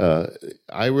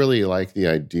I really like the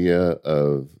idea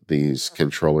of these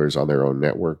controllers on their own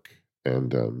network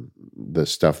and the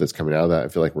stuff that's coming out of that. I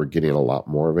feel like we're getting a lot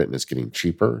more of it, and it's getting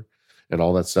cheaper. And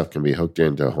all that stuff can be hooked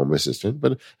into Home Assistant.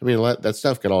 But I mean, that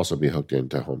stuff can also be hooked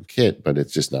into HomeKit, but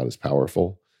it's just not as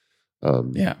powerful.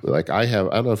 Like I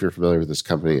don't know if you're familiar with this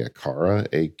company, Aqara,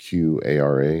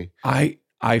 Aqara.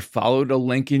 I followed a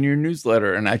link in your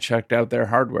newsletter and I checked out their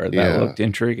hardware. That looked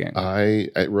intriguing.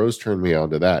 Rose turned me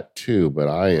on to that too, but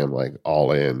I am like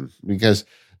all in because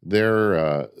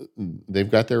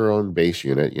they've got their own base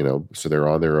unit, so they're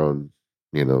on their own,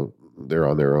 they're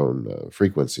on their own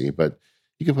frequency, but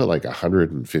you can put like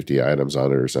 150 items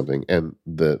on it or something. And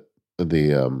the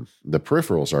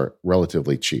peripherals are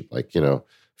relatively cheap, like,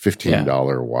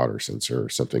 $15 water sensor or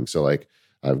something. So like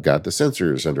I've got the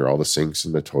sensors under all the sinks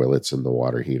and the toilets and the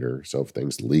water heater. So if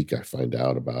things leak, I find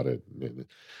out about it. And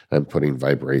I'm putting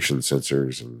vibration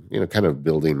sensors and, kind of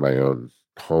building my own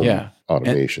home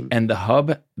automation. And the hub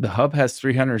has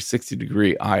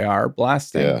 360-degree IR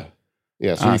blasting. Yeah.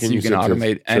 Yeah. So you can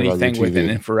automate anything with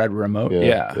an infrared remote.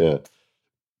 Yeah.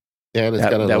 And it's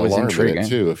got an alarm in it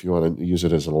too, if you want to use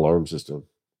it as an alarm system.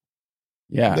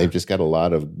 Yeah. They've just got a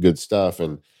lot of good stuff.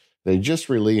 And they just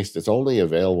released, it's only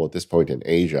available at this point in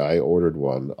Asia. I ordered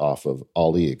one off of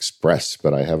AliExpress,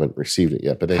 but I haven't received it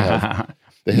yet. But they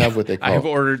have what they call.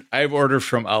 I've ordered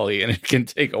from Ali, and it can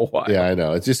take a while. Yeah, I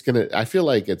know. It's just I feel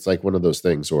like it's like one of those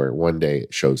things where one day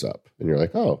it shows up and you're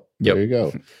like, oh, there you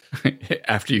go.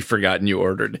 After you've forgotten you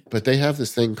ordered it. But they have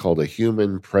this thing called a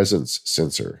human presence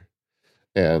sensor.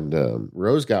 And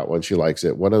Rose got one. She likes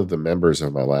it. One of the members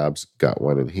of my labs got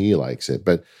one, and he likes it.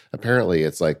 But apparently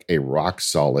it's like a rock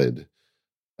solid,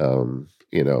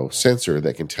 sensor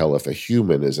that can tell if a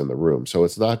human is in the room. So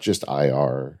it's not just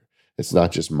IR. It's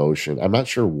not just motion. I'm not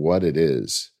sure what it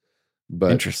is,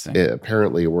 but interesting. It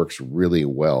apparently works really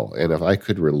well. And if I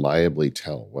could reliably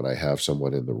tell when I have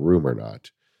someone in the room or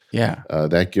not,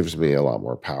 that gives me a lot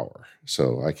more power.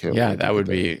 So I can't. Yeah, that would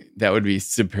be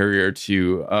superior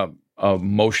to a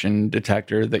motion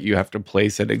detector that you have to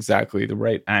place at exactly the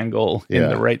right angle in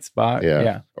the right spot.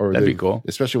 Yeah. Or that'd be cool.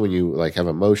 Especially when you like have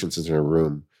a motion sensor in a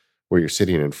room where you're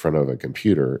sitting in front of a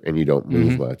computer and you don't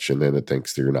move much, and then it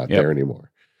thinks that you're not there anymore.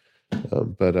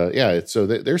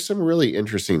 There's some really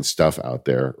interesting stuff out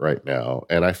there right now.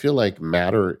 And I feel like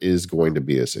Matter is going to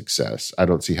be a success. I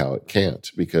don't see how it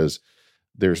can't, because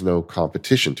there's no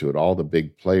competition to it. All the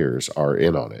big players are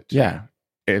in on it. Yeah.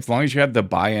 As long as you have the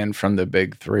buy-in from the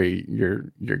big three,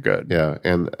 you're good. Yeah.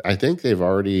 And I think they've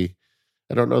already,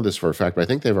 I don't know this for a fact, but I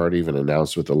think they've already even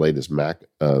announced with the latest Mac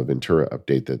Ventura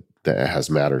update that has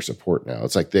Matter support now.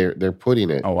 It's like they're putting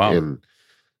it in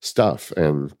stuff,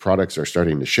 and products are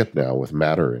starting to ship now with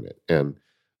Matter in it. And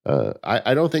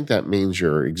I don't think that means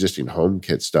your existing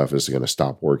HomeKit stuff is going to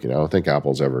stop working. I don't think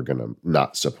Apple's ever going to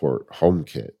not support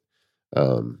HomeKit.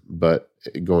 But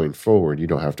going forward, you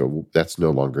don't have to, that's no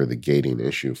longer the gating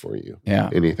issue for you. Yeah.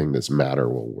 Anything that's Matter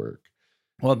will work.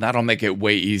 Well, that'll make it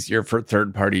way easier for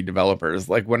third-party developers.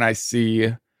 Like when I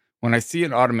see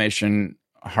an automation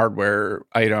hardware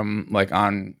item like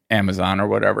on Amazon or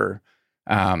whatever,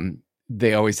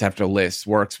 they always have to list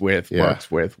works with.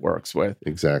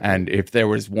 Exactly. And if there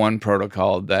was one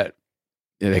protocol that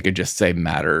they could just say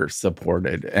Matter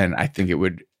supported, and I think it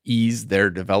would ease their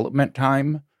development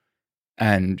time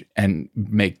and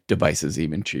make devices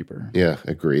even cheaper. Yeah,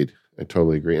 agreed. I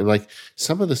totally agree. And like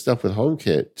some of the stuff with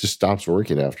HomeKit just stops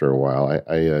working after a while.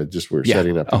 We're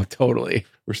setting up. Oh, totally.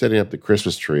 We're setting up the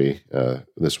Christmas tree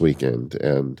this weekend,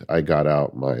 and I got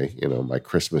out my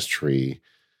Christmas tree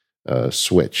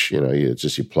switch.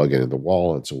 You plug it in the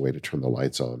wall. And it's a way to turn the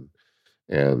lights on.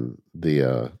 And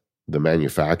the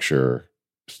manufacturer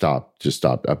stopped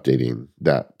updating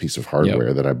that piece of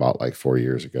hardware that I bought like 4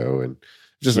 years ago, and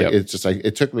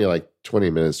it took me like 20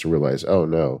 minutes to realize, oh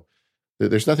no,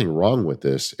 there's nothing wrong with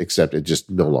this, except it just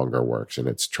no longer works and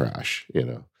it's trash,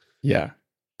 Yeah.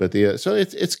 But so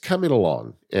it's coming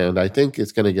along, and I think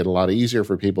it's going to get a lot easier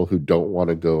for people who don't want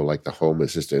to go like the Home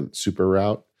Assistant super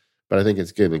route. But I think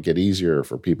it's going to get easier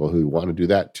for people who want to do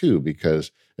that too,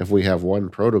 because if we have one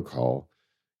protocol,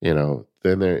 then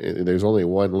there's only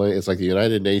one. It's like the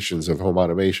United Nations of home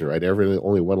automation, right?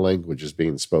 Only one language is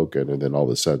being spoken, and then all of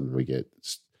a sudden we get,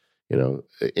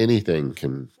 anything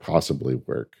can possibly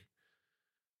work.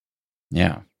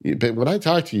 Yeah. But when I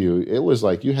talked to you, it was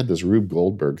like you had this Rube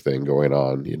Goldberg thing going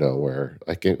on, where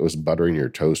like it was buttering your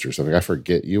toast or something. I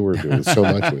forget, you were doing so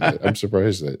much with it. I'm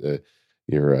surprised that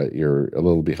you're a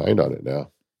little behind on it now.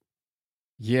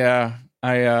 Yeah,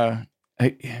 I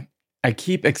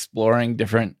keep exploring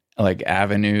different like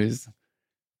avenues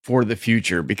for the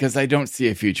future, because I don't see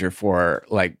a future for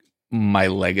like my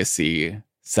legacy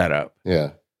setup.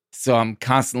 Yeah. So I'm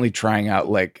constantly trying out,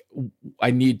 like,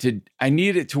 I need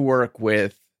it to work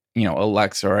with,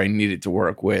 Alexa, or I need it to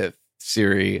work with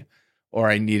Siri, or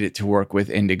I need it to work with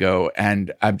Indigo.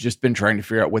 And I've just been trying to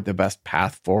figure out what the best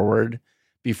path forward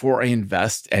before I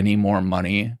invest any more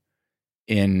money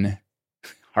in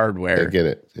hardware. I get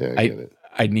it. Yeah, I get it.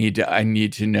 I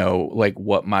need to know like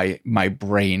what my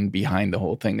brain behind the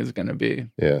whole thing is going to be.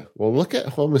 Yeah. Well, look at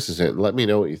Home Assistant and let me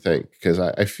know what you think, because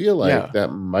I feel like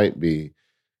that might be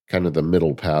kind of the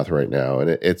middle path right now, and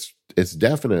it's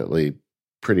definitely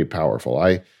pretty powerful.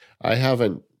 I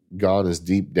haven't gone as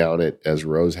deep down it as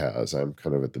Rose has. I'm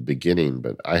kind of at the beginning,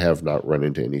 but I have not run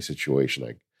into any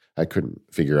situation I couldn't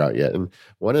figure out yet. And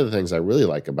one of the things I really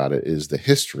like about it is the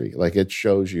history. Like it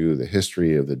shows you the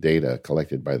history of the data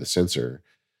collected by the sensor,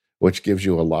 which gives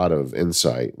you a lot of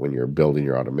insight when you're building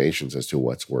your automations as to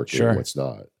what's working and what's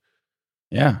not.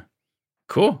 Yeah.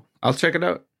 Cool. I'll check it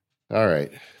out. All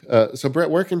right. So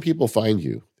Brett, where can people find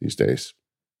you these days?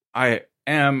 I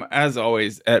am, as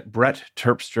always, at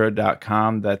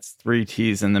brettterpstra.com. That's 3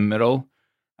 T's in the middle.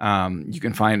 You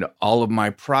can find all of my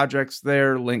projects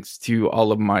there, links to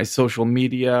all of my social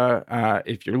media.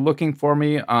 If you're looking for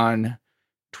me on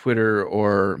Twitter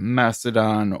or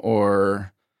Mastodon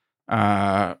or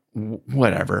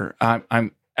whatever,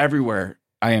 I'm everywhere.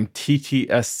 I am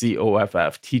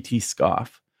TTSCOFF,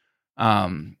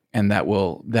 TTSCOFF. And that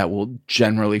will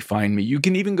generally find me. You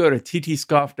can even go to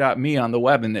ttscoff.me on the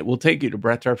web, and it will take you to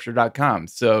brettterpstra.com.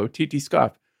 So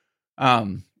ttscoff.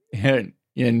 And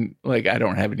like, I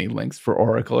don't have any links for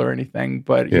Oracle or anything,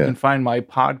 but you can find my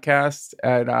podcast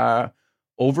at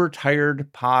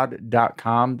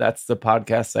overtiredpod.com. That's the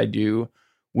podcast I do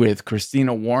with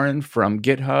Christina Warren from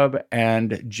GitHub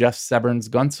and Jeff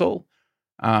Severns-Gunsel.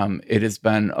 It has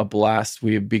been a blast.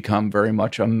 We've become very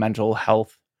much a mental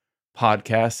health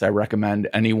podcast. I recommend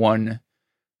anyone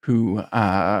who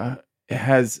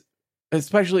has,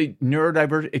 especially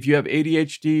neurodivergent, if you have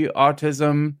ADHD,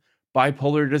 autism,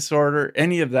 bipolar disorder,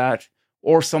 any of that,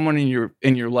 or someone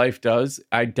in your life does,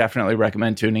 I definitely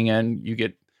recommend tuning in. You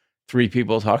get 3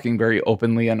 people talking very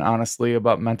openly and honestly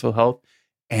about mental health,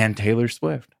 and Taylor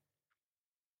Swift.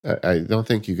 I don't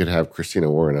think you could have Christina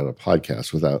Warren on a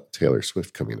podcast without Taylor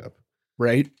Swift coming up.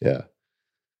 Right? Yeah.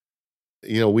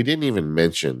 We didn't even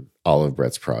mention all of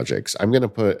Brett's projects. I'm going to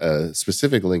put a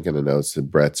specific link in the notes to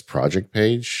Brett's project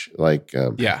page.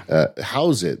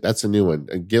 House It. That's a new one.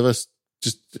 Give us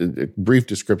just a brief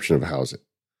description of House It.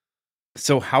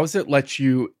 So House It lets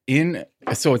you in.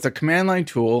 So it's a command line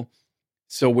tool.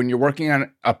 So when you're working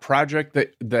on a project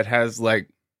that has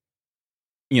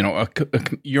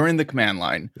you're in the command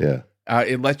line. Yeah.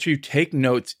 It lets you take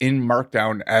notes in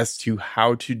Markdown as to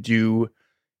how to do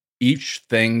each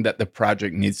thing that the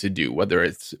project needs to do, whether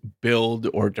it's build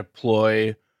or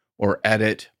deploy or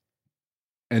edit.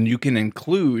 And you can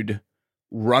include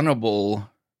runnable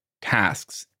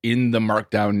tasks in the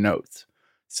Markdown notes.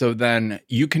 So then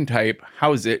you can type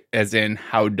house it as in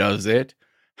how does it,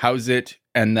 house it,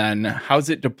 and then house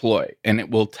it deploy. And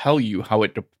it will tell you how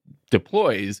it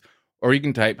deploys. Or you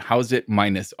can type house it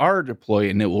 -r deploy,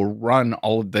 and it will run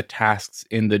all of the tasks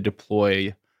in the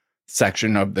deploy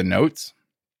section of the notes.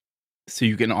 So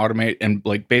you can automate and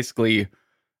basically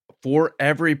for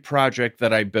every project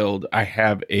that I build, I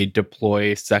have a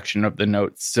deploy section of the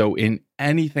notes. So in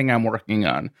anything I'm working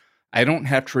on, I don't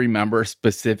have to remember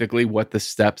specifically what the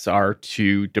steps are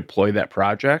to deploy that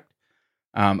project.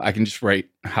 I can just write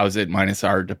house it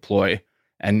 -r deploy.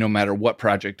 And no matter what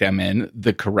project I'm in,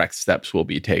 the correct steps will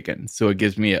be taken. So it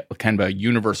gives me a kind of a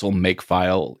universal make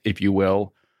file, if you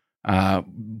will.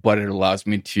 But it allows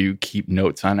me to keep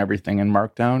notes on everything in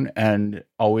Markdown and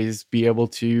always be able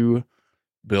to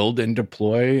build and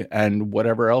deploy and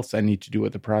whatever else I need to do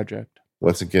with the project.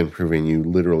 Once again, proving you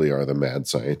literally are the mad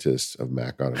scientist of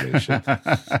Mac automation.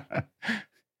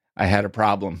 I had a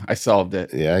problem. I solved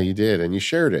it. Yeah, you did. And you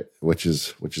shared it, which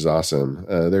is awesome.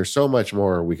 There's so much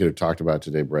more we could have talked about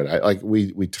today, Brett.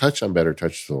 We touched on Better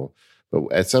Touch Tool,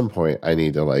 but at some point I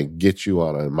need to get you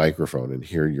on a microphone and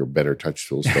hear your Better Touch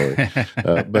Tool story.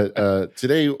 But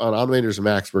today on Automators and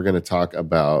Macs, we're going to talk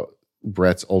about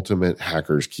Brett's Ultimate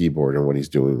Hacker's Keyboard and what he's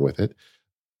doing with it.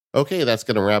 Okay, that's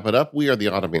going to wrap it up. We are the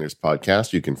Automators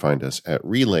Podcast. You can find us at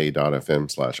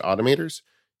relay.fm/automators.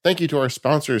 Thank you to our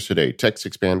sponsors today,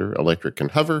 TextExpander, Electric,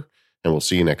 and Hover, and we'll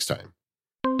see you next time.